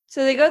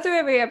 So they go through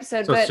every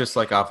episode. So it's just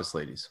like Office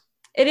Ladies.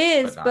 It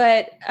is,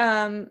 but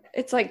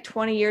it's like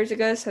 20 years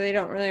ago, so they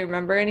don't really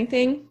remember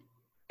anything,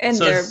 and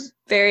so they're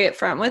very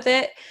upfront with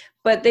it.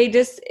 But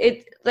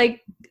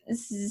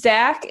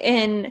Zach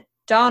and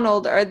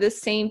Donald are the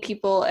same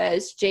people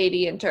as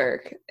JD and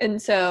Turk,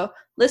 and so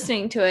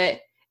listening to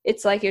it,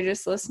 it's like you're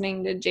just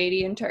listening to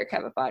JD and Turk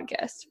have a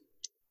podcast.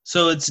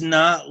 So it's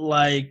not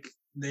like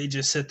they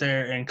just sit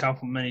there and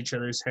compliment each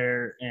other's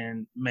hair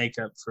and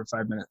makeup for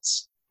 5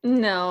 minutes.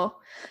 No,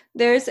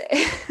 there's a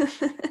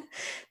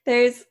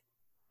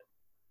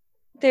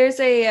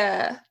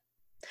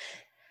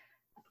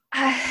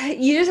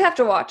you just have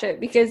to watch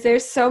it because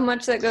there's so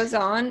much that goes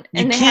on.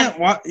 And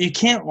you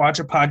can't watch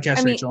a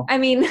podcast, Rachel. I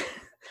mean,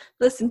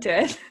 listen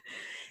to it.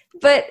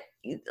 But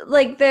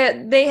like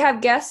they have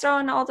guests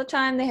on all the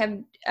time. They have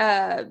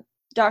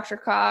Dr.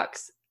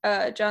 Cox,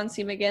 John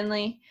C.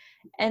 McGinley,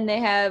 and they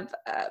have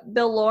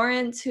Bill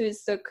Lawrence,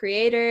 who's the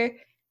creator,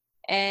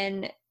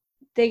 and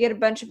they get a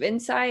bunch of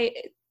insight.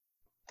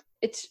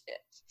 It's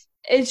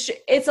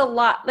a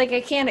lot. Like,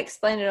 I can't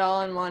explain it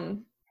all in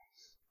one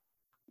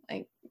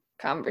like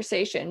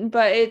conversation,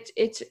 but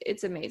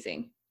it's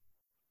amazing.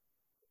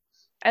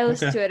 I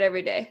listen to it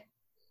every day.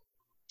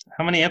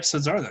 How many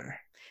episodes are there?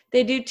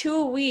 They do 2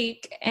 a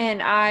week,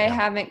 and I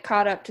haven't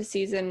caught up to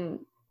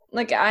season.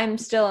 Like, I'm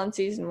still on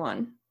season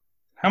 1.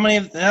 How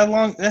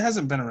long? It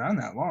hasn't been around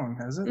that long,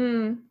 has it?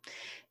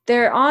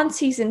 They're on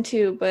season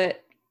 2,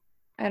 but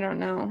I don't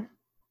know.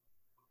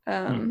 I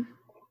don't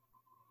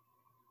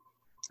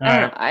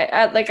know.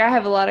 I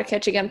have a lot of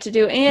catching up to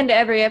do, and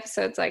every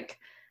episode's like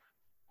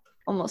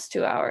almost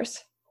 2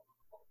 hours.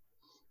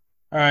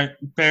 All right,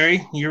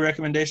 Barry, your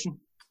recommendation?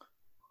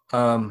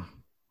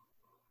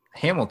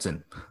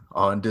 Hamilton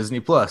on Disney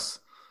Plus.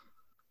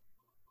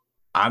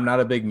 I'm not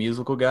a big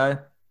musical guy.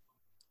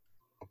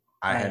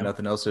 I had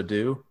nothing else to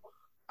do.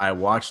 I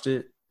watched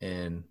it,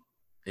 and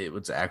it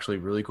was actually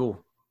really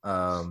cool.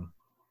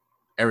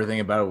 Everything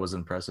about it was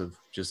impressive.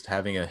 Just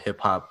having a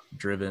hip-hop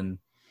driven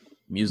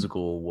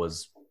musical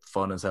was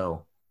fun as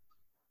hell.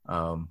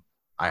 I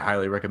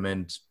highly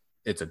recommend.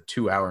 It's a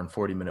 2 hour and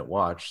 40-minute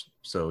watch,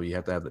 so you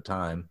have to have the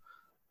time,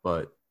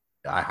 but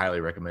I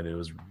highly recommend it. It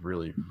was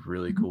really,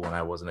 really cool, and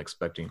I wasn't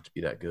expecting it to be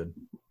that good.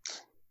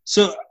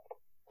 So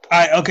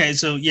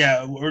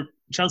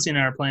Chelsea and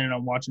I are planning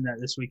on watching that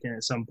this weekend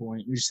at some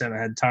point. We just haven't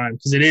had time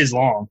because it is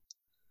long.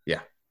 Yeah.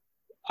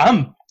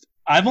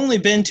 I've only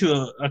been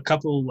to a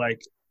couple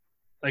like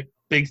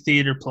big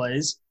theater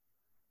plays.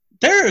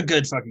 They're a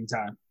good fucking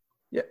time.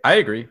 Yeah, I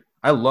agree.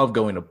 I love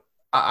going to.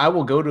 I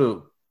will go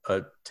to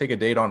take a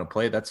date on a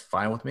play. That's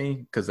fine with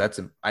me because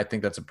I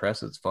think that's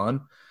impressive. It's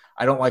fun.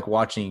 I don't like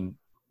watching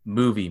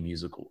movie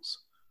musicals.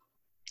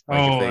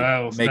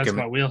 Like that's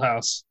my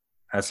wheelhouse.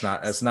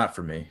 That's not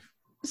for me.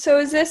 So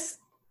is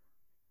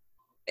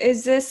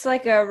this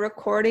like a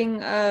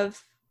recording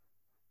of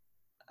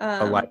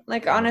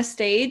like on a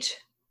stage?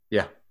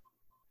 Yeah.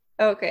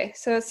 Okay,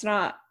 so it's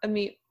not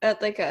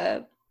like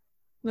a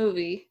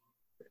movie.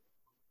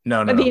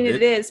 No. I mean,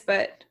 it is,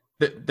 but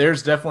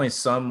there's definitely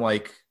some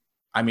like.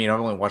 I mean, I've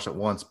only watched it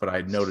once, but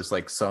I noticed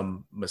like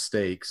some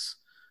mistakes.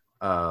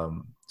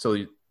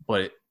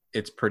 But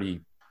it's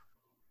pretty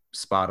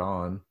spot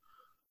on.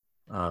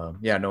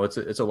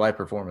 It's a live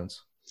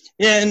performance.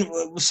 Yeah,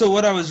 and so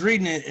what I was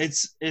reading,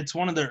 it's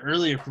one of their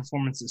earlier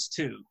performances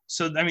too.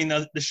 So I mean,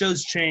 the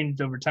show's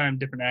changed over time,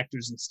 different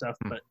actors and stuff,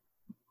 but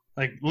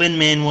like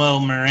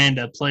Lin-Manuel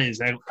Miranda plays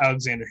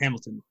Alexander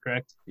Hamilton,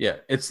 correct? Yeah,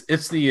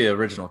 it's the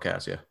original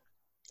cast. Yeah,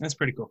 that's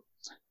pretty cool.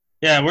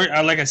 Yeah,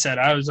 like I said,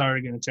 I was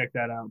already going to check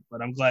that out,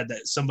 but I'm glad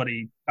that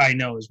somebody I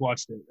know has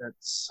watched it.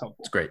 That's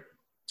helpful. It's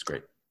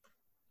great.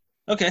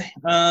 Okay,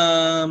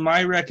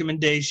 my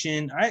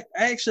recommendation. I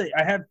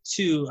have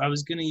 2. I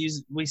was going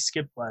to we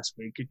skipped last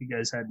week, if you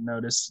guys hadn't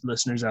noticed,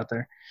 listeners out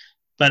there.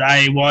 But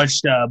I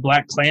watched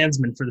Black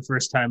Klansman for the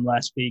first time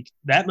last week.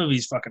 That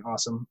movie's fucking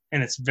awesome,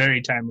 and it's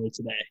very timely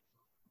today.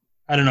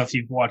 I don't know if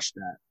you've watched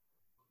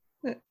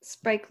that.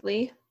 Spike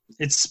Lee.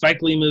 It's a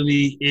Spike Lee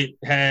movie. It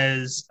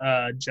has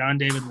John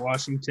David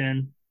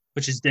Washington,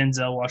 which is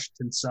Denzel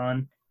Washington's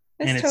son.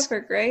 And It's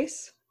Topher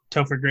Grace.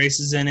 Topher Grace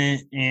is in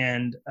it,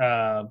 and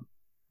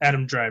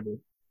Adam Driver.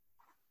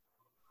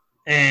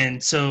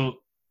 And so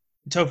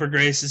Topher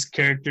Grace's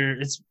character,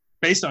 it's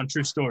based on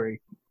true story.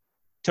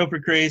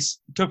 Topher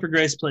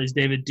Grace plays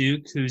David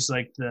Duke, who's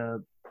like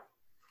the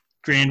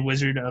Grand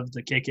Wizard of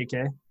the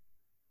KKK.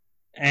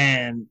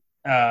 And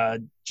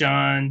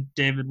John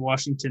David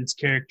Washington's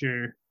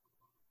character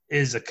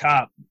is a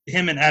cop.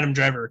 Him and Adam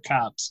Driver are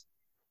cops.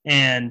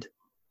 And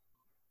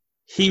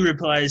he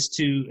replies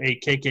to a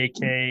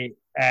KKK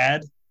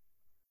ad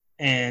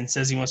and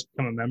says he wants to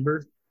become a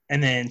member.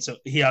 And then, so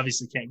he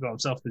obviously can't go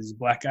himself because he's a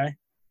black guy.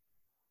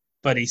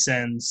 But he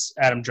sends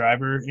Adam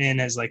Driver in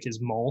as like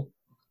his mole.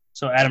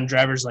 So Adam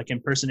Driver's like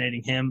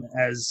impersonating him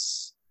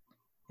as,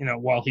 you know,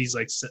 while he's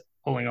like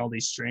pulling all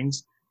these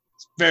strings.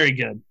 It's very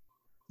good.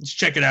 Just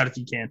check it out if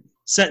you can.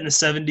 Set in the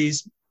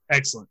 70s.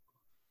 Excellent.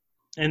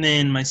 And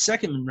then my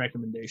second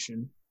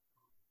recommendation,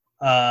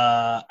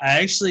 I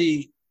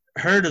actually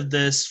heard of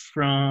this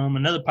from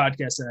another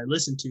podcast that I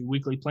listened to,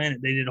 Weekly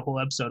Planet. They did a whole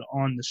episode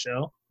on the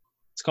show.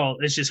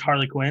 It's just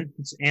Harley Quinn.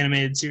 It's an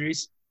animated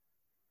series.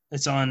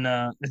 It's on,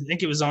 I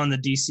think it was on the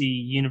DC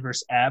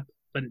Universe app,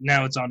 but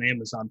now it's on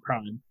Amazon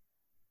Prime.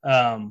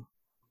 And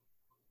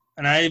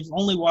I've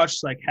only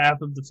watched like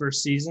half of the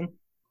first season,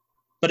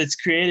 but it's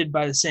created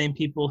by the same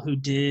people who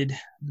did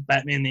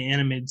Batman the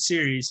Animated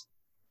Series,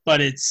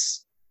 but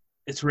it's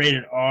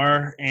rated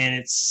R, and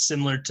it's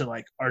similar to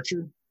like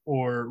Archer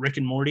or Rick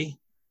and Morty,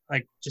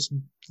 like just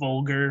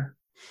vulgar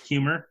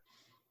humor.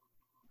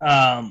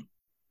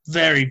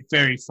 Very,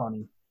 very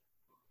funny.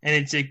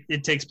 And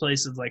it takes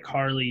place of like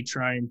Harley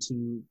trying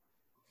to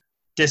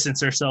distance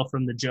herself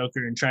from the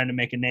Joker and trying to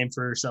make a name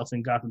for herself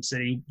in Gotham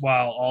City,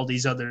 while all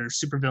these other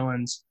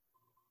supervillains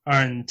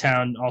are in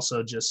town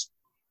also just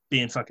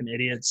being fucking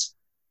idiots.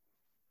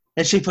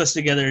 And she puts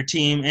together a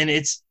team, and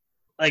it's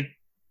like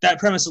that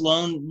premise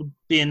alone would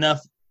be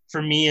enough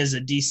for me as a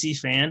DC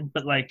fan,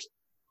 but like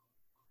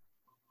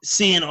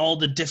seeing all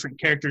the different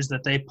characters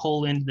that they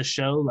pull into the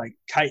show, like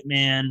Kite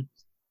Man,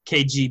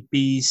 KG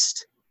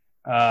Beast,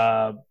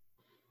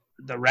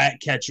 the Rat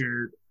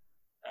Catcher,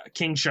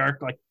 King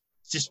Shark, like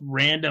just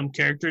random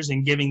characters,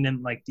 and giving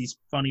them like these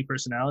funny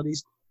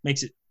personalities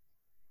makes it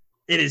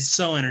is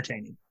so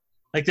entertaining.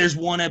 Like there's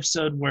one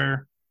episode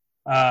where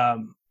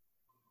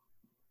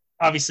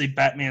obviously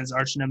Batman's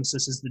arch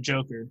nemesis is the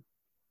Joker.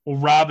 Well,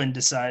 Robin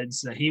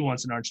decides that he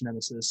wants an arch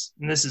nemesis,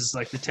 and this is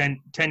like the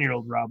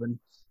 10-year-old Robin.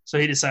 So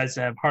he decides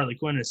to have Harley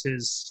Quinn as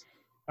his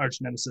arch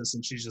nemesis,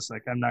 and she's just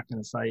like, I'm not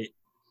going to fight.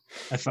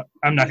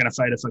 I'm not going to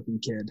fight a fucking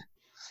kid.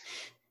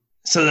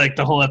 So like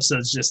the whole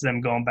episode's just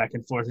them going back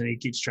and forth, and he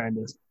keeps trying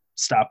to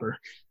stop her.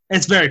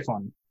 It's very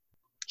fun.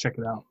 Check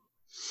it out.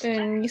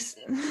 And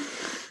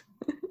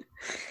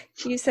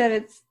you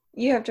said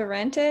you have to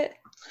rent it?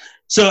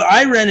 So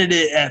I rented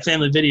it at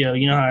Family Video.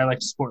 You know how I like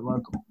to support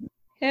local.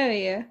 Hell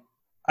yeah.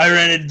 I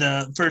rented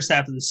the first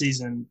half of the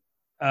season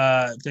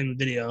at Family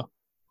Video.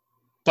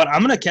 But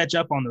I'm going to catch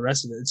up on the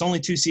rest of it. It's only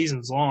 2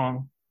 seasons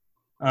long.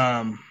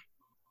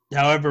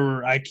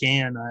 However I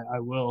can, I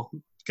will.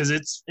 Because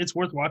it's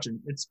worth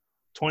watching. It's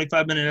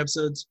 25-minute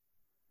episodes.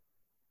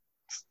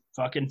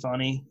 Fucking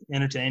funny.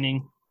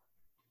 Entertaining.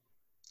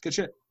 Good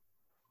shit.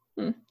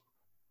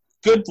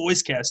 Good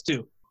voice cast,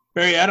 too.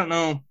 Barry, I don't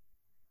know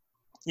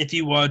if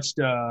you watched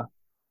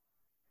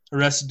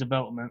Arrested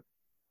Development.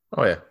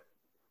 Oh, yeah.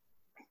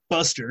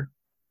 Buster,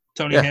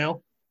 Tony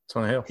Hale.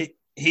 Tony Hale.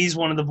 He's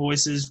one of the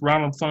voices.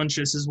 Ronald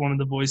Funches is one of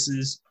the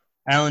voices.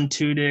 Alan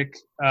Tudyk,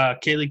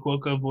 Kaylee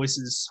Cuoco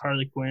voices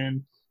Harley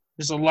Quinn.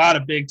 There's a lot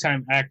of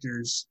big-time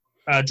actors.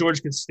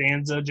 George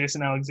Costanza,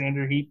 Jason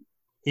Alexander, he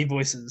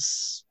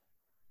voices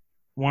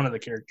one of the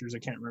characters. I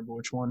can't remember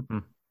which one.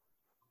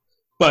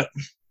 But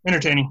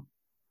entertaining.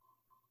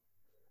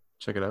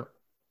 Check it out.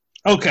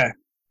 Okay.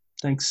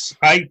 Thanks.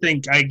 I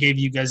think I gave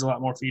you guys a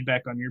lot more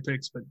feedback on your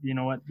picks, but you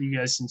know what? You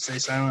guys can stay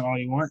silent all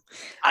you want.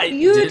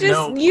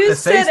 You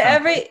said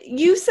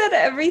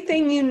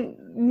everything you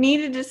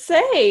needed to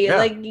say. Yeah,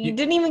 like you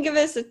didn't even give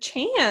us a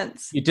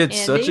chance. You did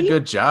Andy. such a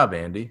good job,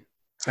 Andy.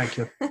 Thank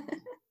you.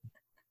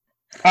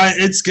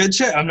 It's good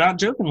shit. I'm not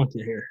joking with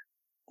you here.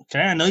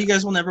 Okay, I know you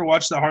guys will never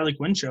watch the Harley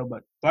Quinn show,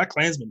 but Black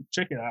Klansman,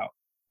 check it out.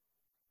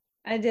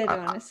 I did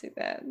want to see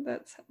that.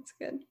 That sounds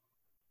good.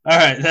 All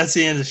right, that's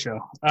the end of the show.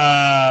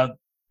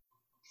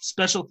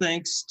 Special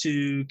thanks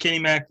to Kenny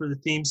Mac for the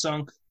theme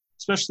song.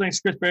 Special thanks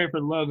to Chris Berry for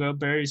the logo.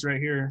 Barry's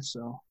right here,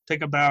 so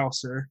take a bow,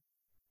 sir.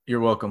 You're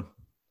welcome.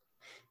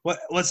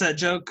 What's that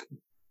joke?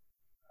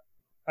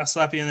 I'll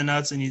slap you in the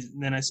nuts, and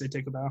then I say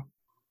take a bow.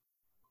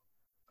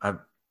 I've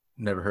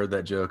never heard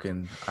that joke,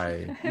 and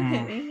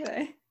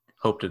I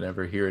hope to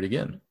never hear it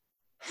again.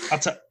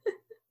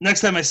 Next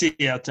time I see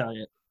you, I'll tell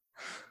you.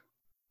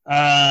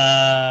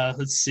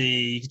 Let's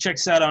see. You can check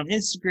us out on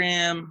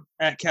Instagram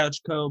at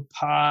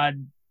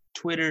CouchCoPod,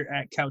 Twitter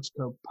at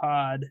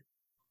CouchCoPod,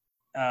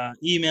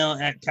 email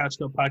at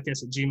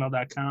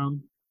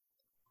CouchCoPodcast@gmail.com.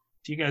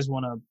 if you guys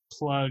want to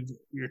plug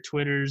your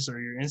Twitters or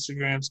your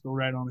Instagrams, go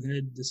right on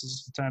ahead. This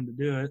is the time to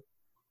do it.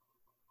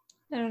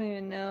 I don't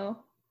even know.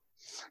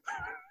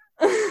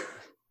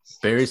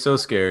 Barry's so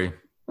scary.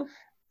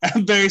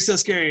 Barry's so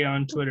scary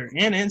on Twitter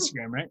and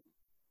Instagram, right?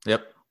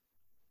 Yep.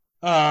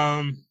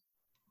 I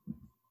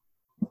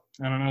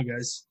don't know,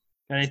 guys.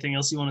 Got anything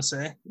else you want to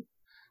say?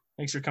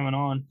 Thanks for coming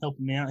on,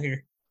 helping me out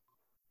here.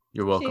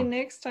 You're See you welcome.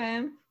 next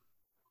time.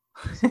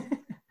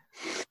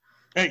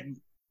 Hey,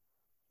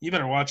 you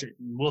better watch it.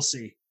 We'll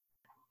see.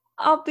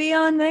 I'll be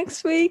on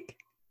next week.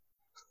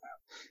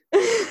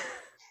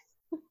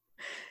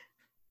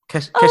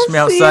 Catch I'll me see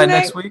outside you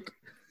next week.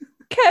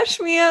 Catch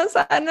me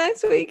outside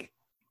next week.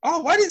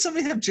 Oh, why did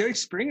somebody have Jerry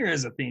Springer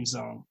as a theme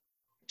song?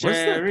 What's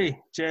that?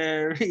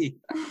 Jerry.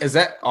 Is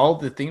that all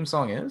the theme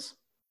song is?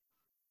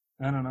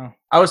 I don't know.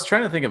 I was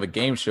trying to think of a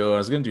game show. I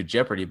was going to do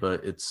Jeopardy,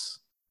 but it's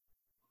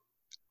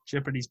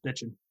Jeopardy's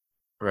bitching.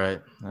 right.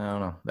 I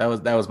don't know.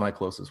 That was my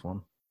closest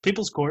one.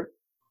 People's Court.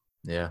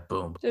 Yeah.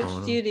 Boom. Judge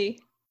boom, Judy.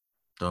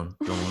 Dun,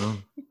 dun,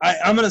 dun.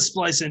 I'm going to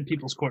splice in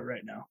People's Court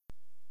right now.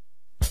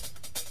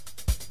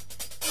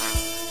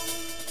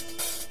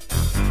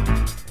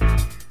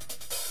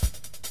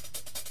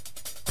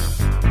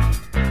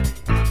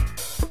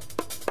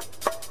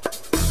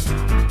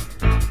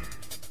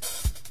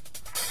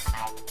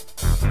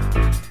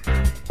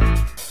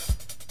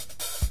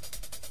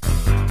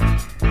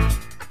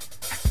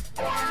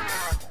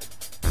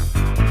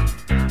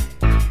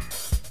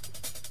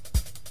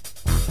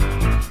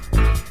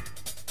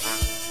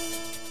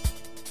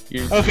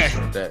 You Okay. just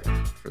want that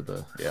for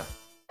the I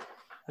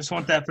just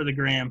want that for the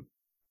gram.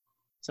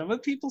 Is that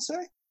what people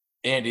say?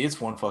 Andy, it's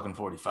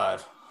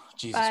 1:45.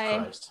 Jesus Bye.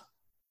 Christ.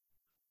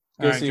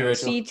 All Good right, to see you, guys.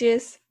 Rachel.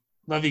 Peaches.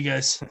 Love you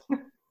guys.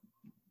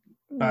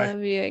 Bye.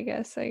 Love you, I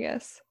guess.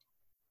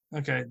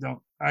 Okay, don't.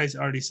 I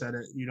already said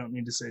it. You don't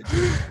need to say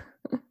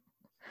it.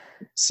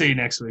 See you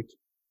next week.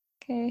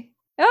 Okay.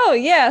 Oh,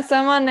 yeah. So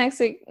I'm on next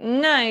week.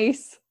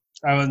 Nice.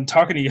 I wasn't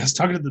talking to you. I was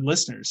talking to the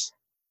listeners.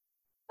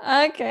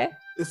 Okay.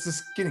 This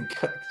is getting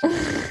cut. All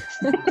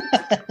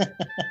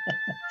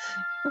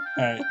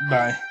right,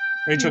 bye.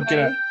 Rachel, get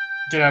Bye. out.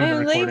 Get out of the I'm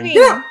recording.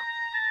 leaving.